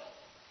holy,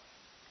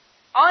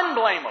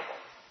 unblameable,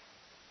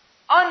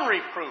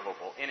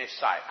 unreprovable in his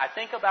sight. I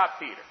think about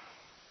Peter.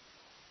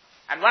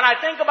 And when I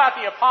think about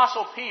the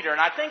Apostle Peter,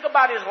 and I think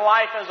about his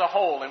life as a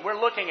whole, and we're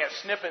looking at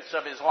snippets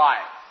of his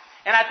life,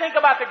 and I think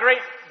about the great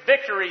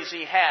victories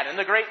he had and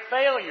the great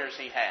failures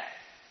he had,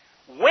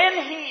 when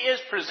he is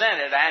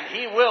presented, and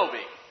he will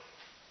be,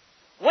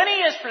 when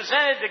he is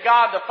presented to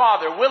God the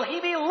Father, will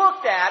he be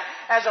looked at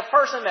as a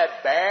person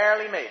that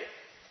barely made it?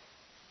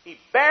 He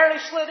barely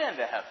slid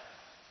into heaven.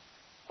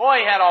 Boy,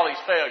 he had all these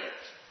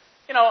failures.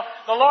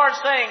 The Lord's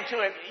saying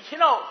to him,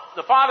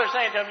 the Father's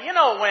saying to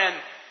him, when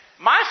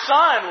my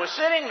son was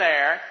sitting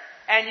there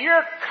and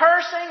you're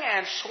cursing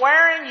and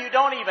swearing you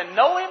don't even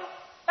know him,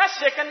 that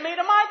sickened me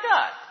to my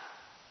gut.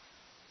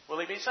 Will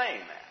he be saying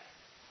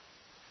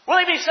that? Will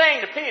he be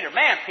saying to Peter,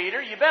 man,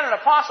 Peter, you've been an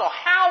apostle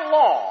how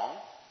long?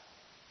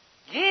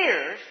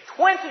 Years,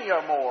 20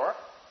 or more,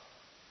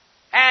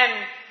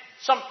 and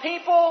some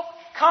people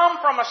come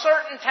from a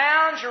certain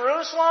town,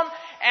 Jerusalem,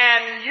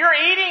 and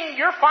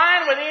you're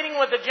fine with eating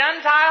with the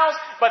Gentiles,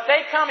 but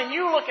they come and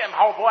you look at them,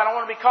 oh boy, I don't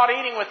want to be caught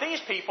eating with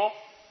these people.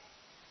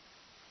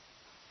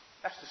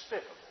 That's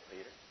despicable,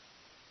 Peter.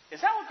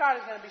 Is that what God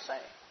is going to be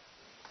saying?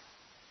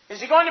 Is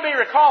he going to be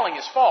recalling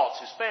his faults,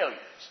 his failures?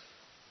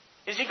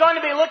 Is he going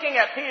to be looking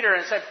at Peter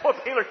and saying, boy,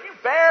 Peter, you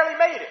barely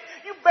made it.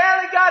 You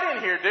barely got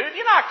in here, dude.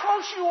 You know how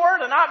close you were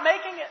to not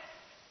making it?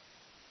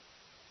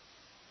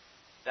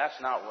 That's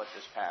not what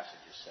this passage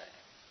is saying.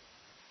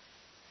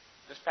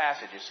 This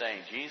passage is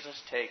saying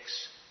Jesus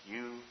takes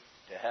you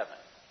to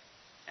heaven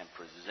and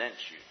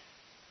presents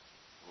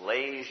you,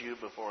 lays you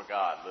before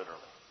God, literally.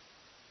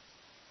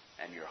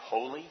 And you're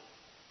holy,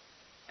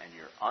 and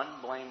you're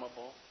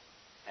unblameable,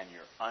 and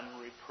you're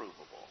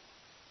unreprovable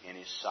in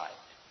His sight.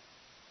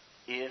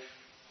 If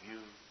you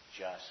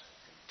just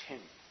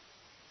continue.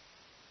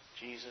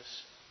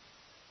 Jesus,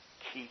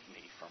 keep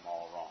me from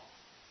all wrong.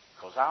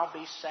 Because I'll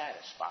be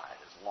satisfied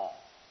as long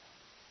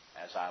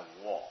as I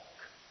walk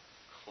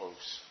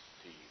close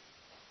to you.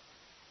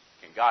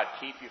 Can God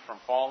keep you from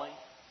falling?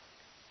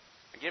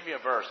 I'll give you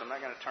a verse. I'm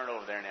not going to turn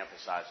over there and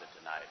emphasize it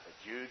tonight. But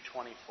Jude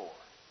 24.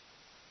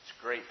 It's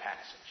a great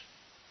passage.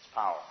 It's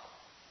powerful.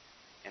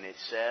 And it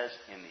says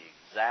in the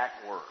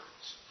exact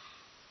words,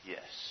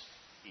 yes,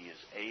 He is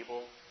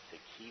able to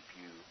keep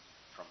you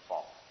from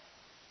falling.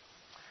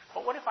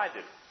 But what if I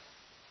do?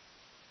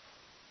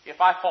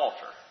 If I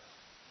falter,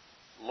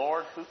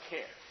 Lord, who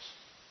cares?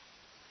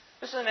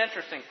 This is an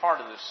interesting part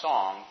of this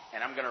song,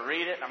 and I'm going to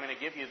read it, and I'm going to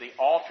give you the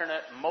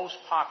alternate, most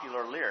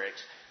popular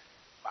lyrics.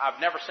 I've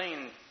never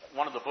seen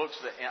one of the books,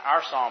 in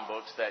our psalm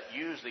books, that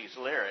use these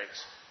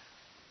lyrics,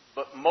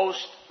 but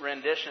most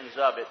renditions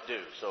of it do.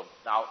 So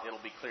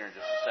it'll be clear in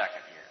just a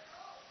second here.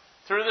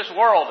 Through this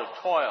world of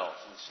toils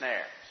and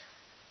snares,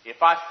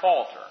 if I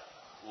falter,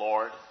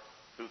 Lord,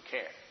 who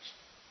cares?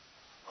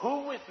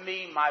 Who with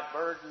me my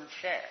burden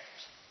shares?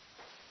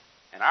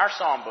 And our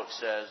psalm book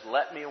says,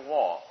 let me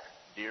walk,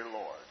 dear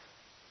Lord,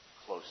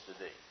 close to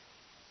thee.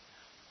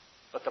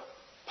 But the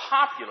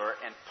popular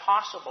and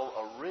possible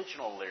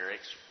original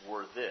lyrics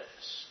were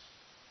this.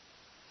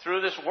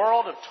 Through this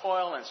world of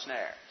toil and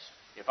snares,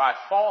 if I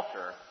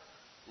falter,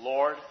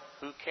 Lord,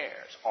 who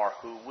cares? Or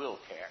who will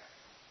care?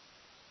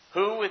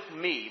 Who with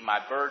me my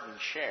burden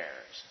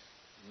shares?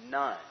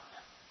 None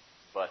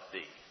but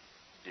thee,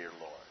 dear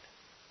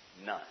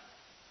Lord. None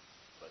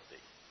but thee.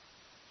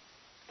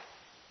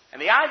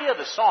 And the idea of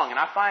the song, and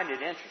I find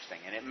it interesting,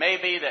 and it may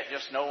be that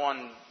just no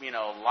one,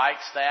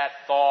 likes that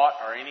thought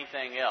or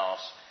anything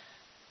else,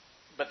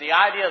 but the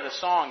idea of the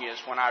song is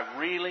when I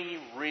really,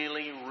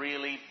 really,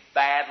 really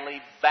badly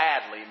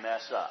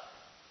mess up,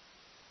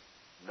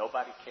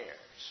 nobody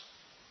cares.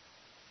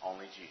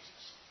 Only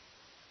Jesus.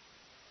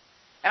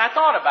 And I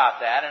thought about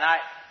that,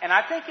 and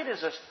I think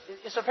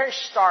it's a very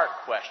stark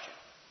question.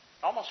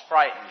 It almost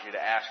frightens you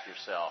to ask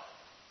yourself,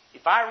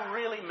 if I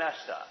really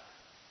messed up,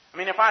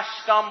 if I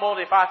stumbled,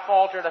 if I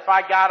faltered, if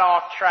I got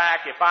off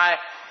track, if I,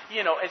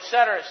 et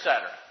cetera,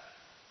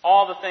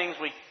 all the things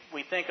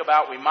we think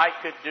about we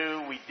could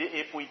do,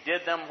 if we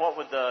did them, what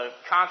would the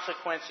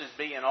consequences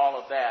be and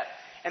all of that?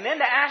 And then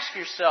to ask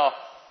yourself,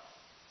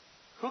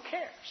 who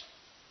cares?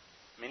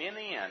 In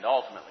the end,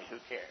 ultimately, who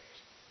cares?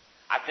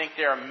 I think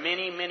there are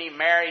many, many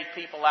married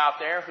people out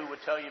there who would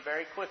tell you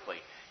very quickly,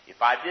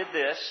 if I did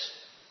this,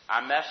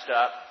 I messed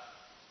up,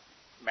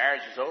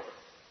 marriage is over.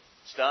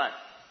 It's done.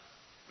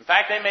 In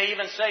fact, they may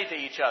even say to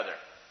each other,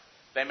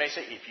 they may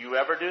say, if you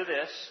ever do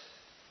this,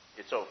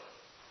 it's over.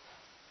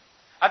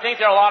 I think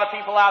there are a lot of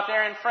people out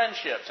there in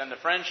friendships, and the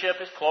friendship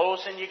is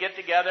close, and you get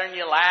together, and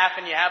you laugh,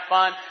 and you have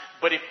fun.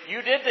 But if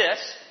you did this,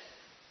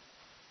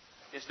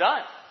 it's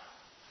done.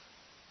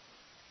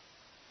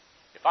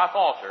 If I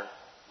falter,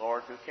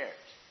 Lord, who cares?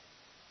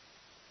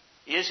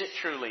 Is it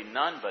truly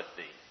none but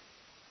thee,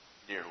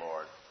 dear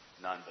Lord,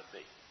 none but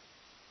thee?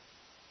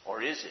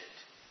 Or is it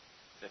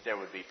that there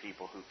would be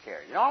people who care?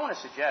 I want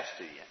to suggest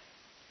to you,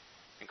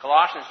 in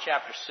Colossians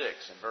chapter 6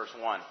 and verse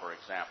 1, for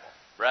example,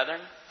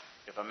 brethren,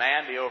 if a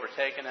man be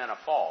overtaken in a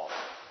fault,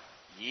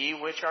 ye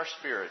which are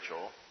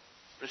spiritual,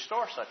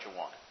 restore such a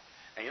one.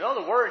 And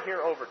the word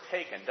here,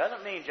 overtaken,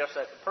 doesn't mean just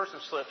that the person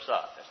slips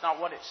up. That's not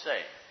what it's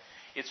saying.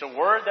 It's a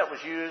word that was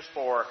used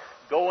for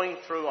going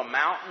through a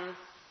mountain,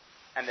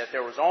 and that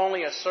there was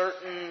only a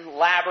certain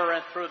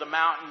labyrinth through the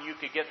mountain. You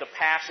could get the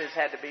passes,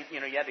 had to be, you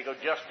had to go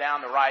just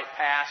down the right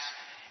pass,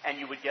 and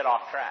you would get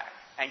off track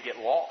and get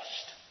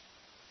lost.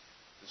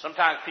 And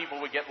sometimes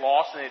people would get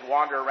lost and they'd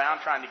wander around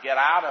trying to get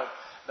out of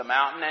the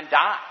mountain and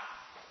die.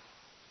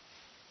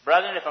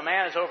 Brethren, if a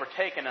man is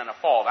overtaken in a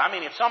fault,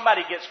 if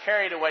somebody gets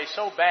carried away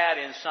so bad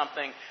in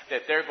something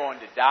that they're going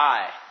to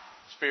die,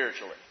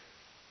 spiritually.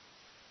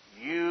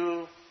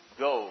 You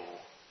go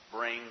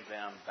bring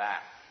them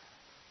back.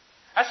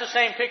 That's the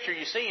same picture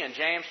you see in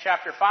James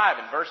chapter 5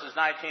 in verses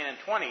 19 and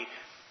 20.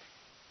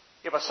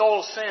 If a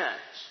soul sins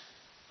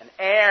and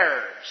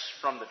errs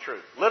from the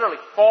truth, literally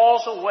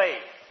falls away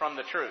from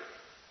the truth,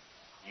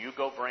 you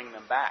go bring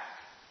them back.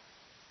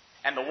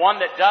 And the one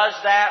that does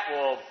that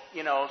will,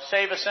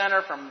 save a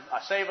sinner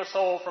save a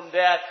soul from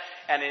death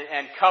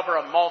and cover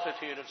a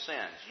multitude of sins.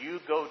 You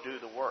go do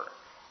the work.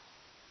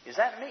 Is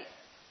that me?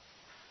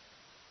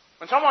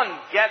 When someone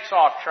gets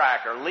off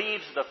track or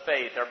leaves the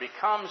faith or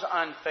becomes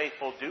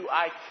unfaithful, do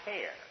I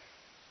care?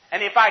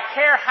 And if I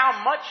care,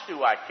 how much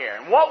do I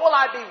care? And what will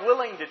I be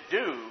willing to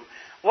do?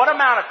 What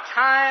amount of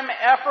time,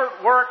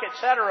 effort, work,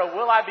 etc.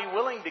 will I be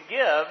willing to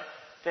give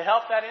to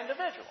help that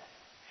individual?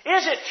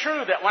 Is it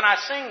true that when I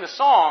sing the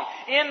song,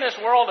 in this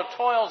world of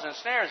toils and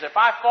snares, if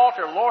I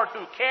falter, Lord,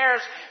 who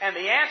cares? And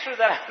the answer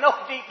that I know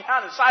deep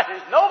down inside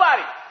is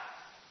nobody.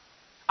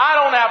 I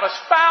don't have a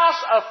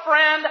spouse, a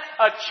friend,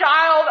 a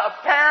child,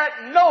 a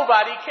parent.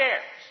 Nobody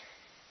cares.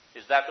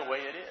 Is that the way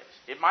it is?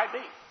 It might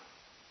be.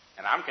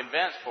 And I'm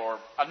convinced for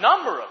a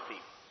number of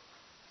people,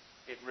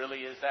 it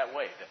really is that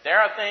way. That there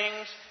are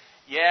things,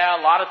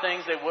 a lot of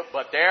things they would,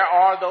 but there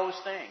are those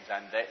things.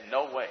 And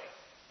no way.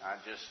 I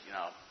just,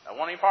 I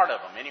want any part of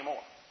them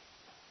anymore.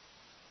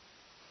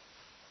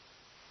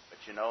 But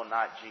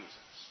not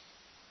Jesus.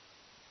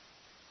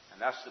 And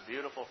that's the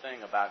beautiful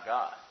thing about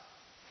God.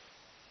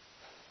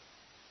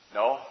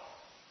 No.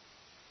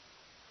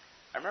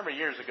 I remember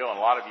years ago, and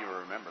a lot of you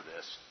will remember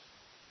this.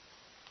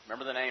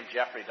 Remember the name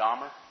Jeffrey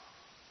Dahmer?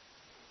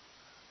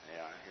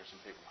 Yeah, I hear some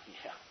people.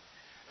 Yeah.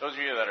 Those of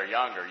you that are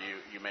younger,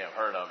 you may have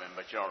heard of him,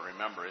 but you don't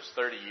remember. It's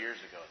 30 years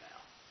ago now.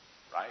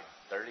 Right?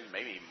 30,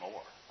 maybe even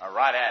more. Or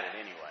right at it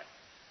anyway.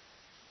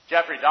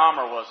 Jeffrey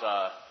Dahmer was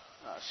a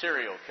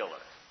serial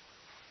killer.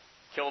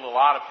 Killed a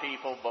lot of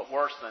people, but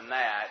worse than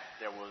that,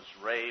 there was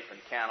rape and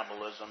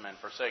cannibalism, and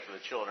for sake of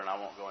the children, I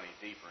won't go any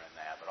deeper in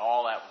that, but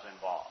all that was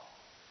involved.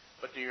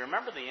 But do you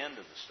remember the end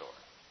of the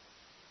story?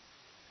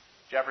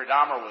 Jeffrey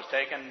Dahmer was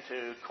taken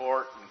to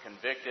court and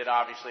convicted,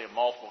 obviously, of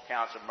multiple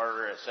counts of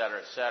murder,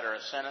 etc.,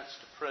 sentenced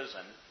to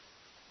prison.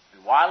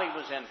 And while he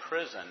was in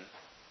prison,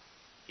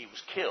 he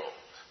was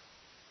killed.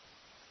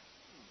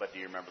 But do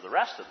you remember the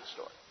rest of the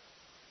story?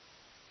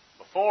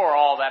 Before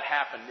all that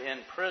happened in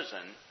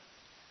prison,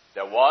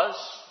 there was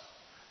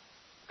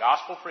a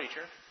gospel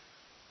preacher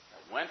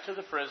that went to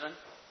the prison,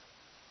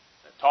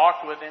 that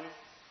talked with him,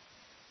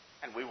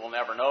 and we will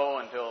never know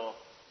until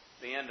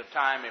the end of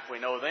time if we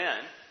know then.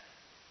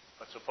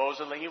 But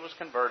supposedly he was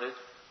converted.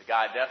 The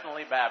guy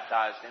definitely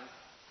baptized him.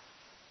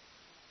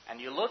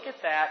 And you look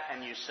at that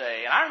and you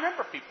say, and I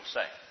remember people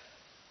say,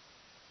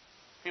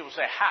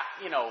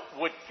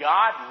 would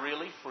God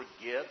really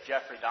forgive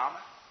Jeffrey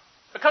Dahmer?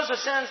 Because the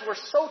sins were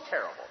so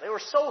terrible. They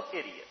were so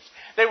hideous.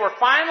 They were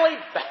finally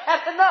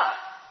bad enough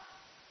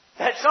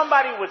that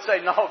somebody would say,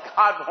 no,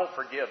 God won't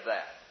forgive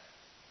that.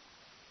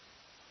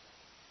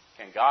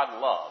 Can God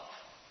love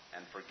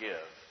and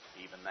forgive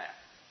even that?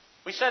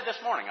 We said this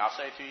morning, I'll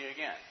say it to you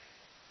again.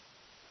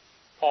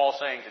 Paul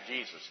saying to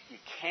Jesus, you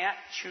can't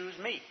choose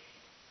me.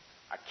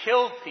 I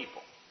killed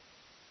people.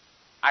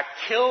 I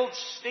killed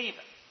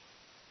Stephen.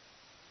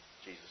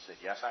 Jesus said,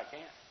 yes, I can.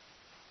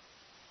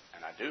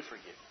 And I do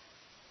forgive you.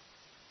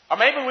 Or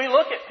maybe we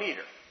look at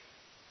Peter.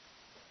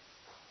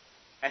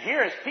 And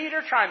here is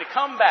Peter trying to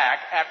come back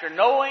after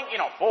knowing,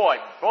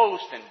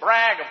 boast and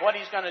brag of what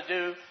he's going to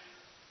do.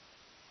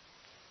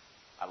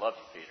 I love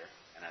you, Peter,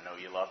 and I know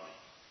you love me,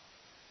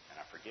 and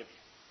I forgive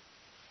you.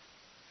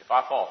 If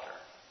I falter,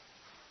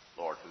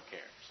 Lord, who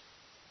cares?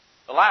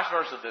 The last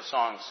verse of this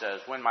song says,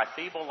 when my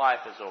feeble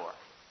life is o'er,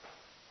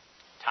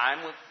 time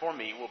for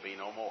me will be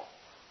no more.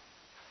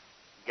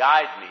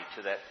 Guide me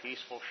to that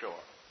peaceful shore.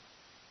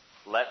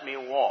 Let me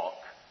walk,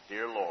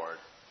 dear Lord,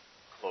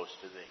 close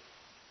to thee.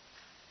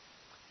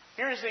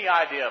 Here's the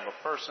idea of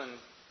a person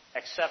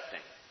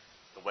accepting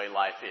the way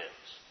life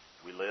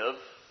is. We live,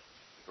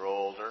 we grow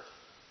older,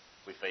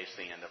 we face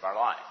the end of our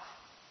life.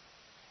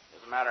 It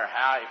doesn't matter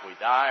how, if we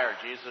die or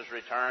Jesus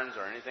returns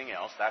or anything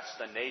else, that's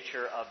the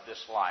nature of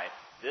this life.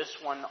 This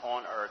one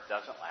on earth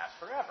doesn't last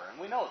forever,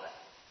 and we know that.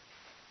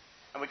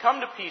 And we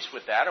come to peace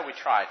with that, or we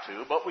try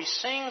to, but we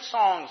sing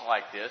songs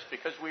like this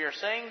because we are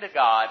saying to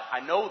God, I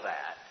know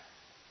that,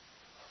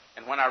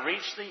 and when I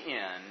reach the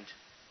end,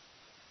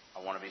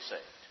 I want to be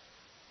saved.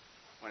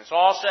 When it's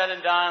all said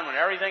and done, when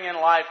everything in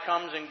life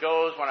comes and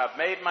goes, when I've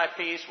made my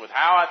peace with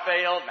how I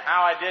failed and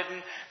how I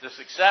didn't, the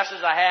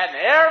successes I had and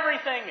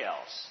everything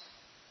else,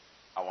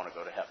 I want to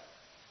go to heaven.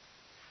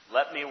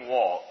 Let me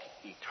walk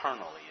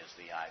eternally is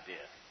the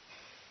idea,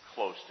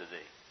 close to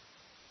thee.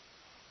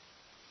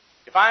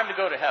 If I am to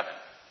go to heaven,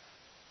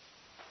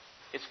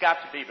 it's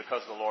got to be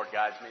because the Lord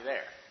guides me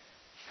there,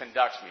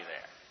 conducts me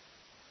there.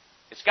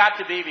 It's got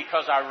to be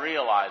because I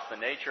realize the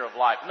nature of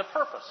life and the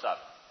purpose of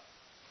it.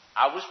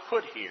 I was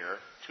put here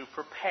to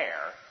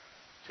prepare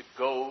to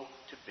go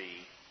to be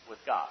with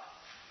God.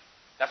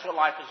 That's what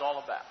life is all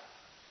about.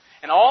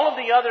 And all of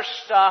the other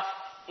stuff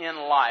in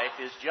life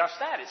is just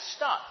that. It's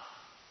stuff.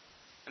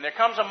 And there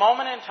comes a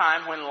moment in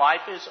time when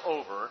life is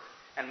over,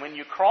 and when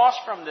you cross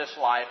from this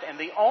life, and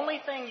the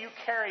only thing you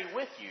carry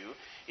with you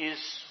is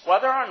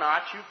whether or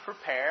not you've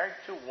prepared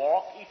to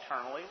walk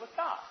eternally with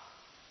God.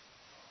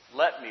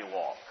 Let me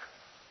walk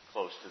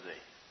close to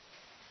thee.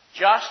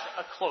 Just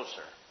a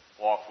closer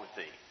walk with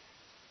thee.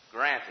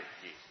 Granted,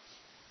 Jesus.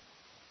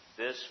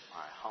 This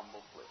my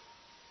humble plea.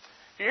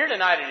 If you're here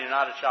tonight and you're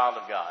not a child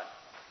of God,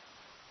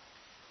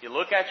 you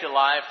look at your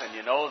life and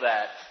you know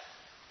that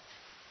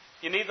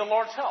you need the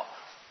Lord's help.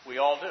 We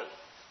all do.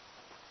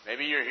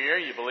 Maybe you're here,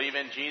 you believe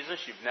in Jesus,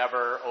 you've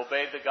never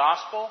obeyed the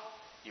gospel,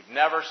 you've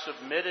never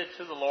submitted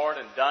to the Lord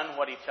and done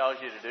what He tells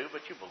you to do,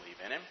 but you believe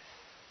in Him.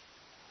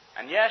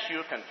 And yes,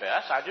 you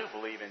confess, I do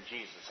believe in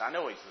Jesus. I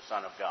know He's the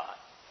Son of God.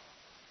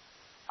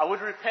 I would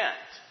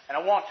repent, and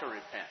I want to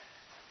repent.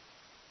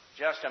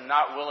 Just I'm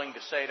not willing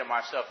to say to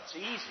myself, it's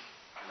easy.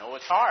 I know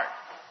it's hard.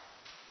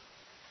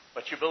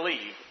 But you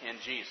believe in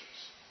Jesus.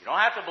 You don't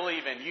have to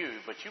believe in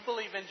you, but you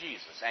believe in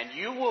Jesus. And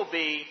you will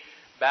be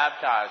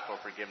baptized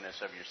for forgiveness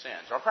of your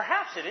sins. Or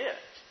perhaps it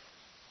is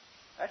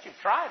that you've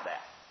tried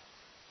that.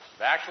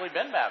 You've actually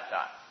been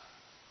baptized.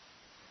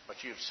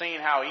 But you've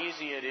seen how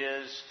easy it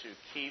is to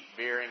keep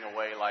veering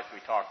away like we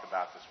talked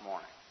about this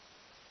morning.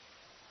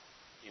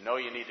 You know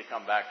you need to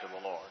come back to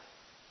the Lord.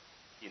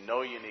 You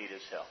know you need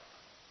His help.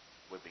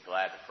 We'd be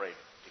glad to pray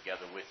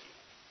together with you,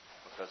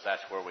 because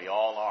that's where we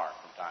all are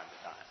from time to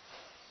time.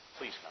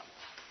 Please come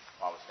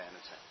while we stand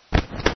and sing.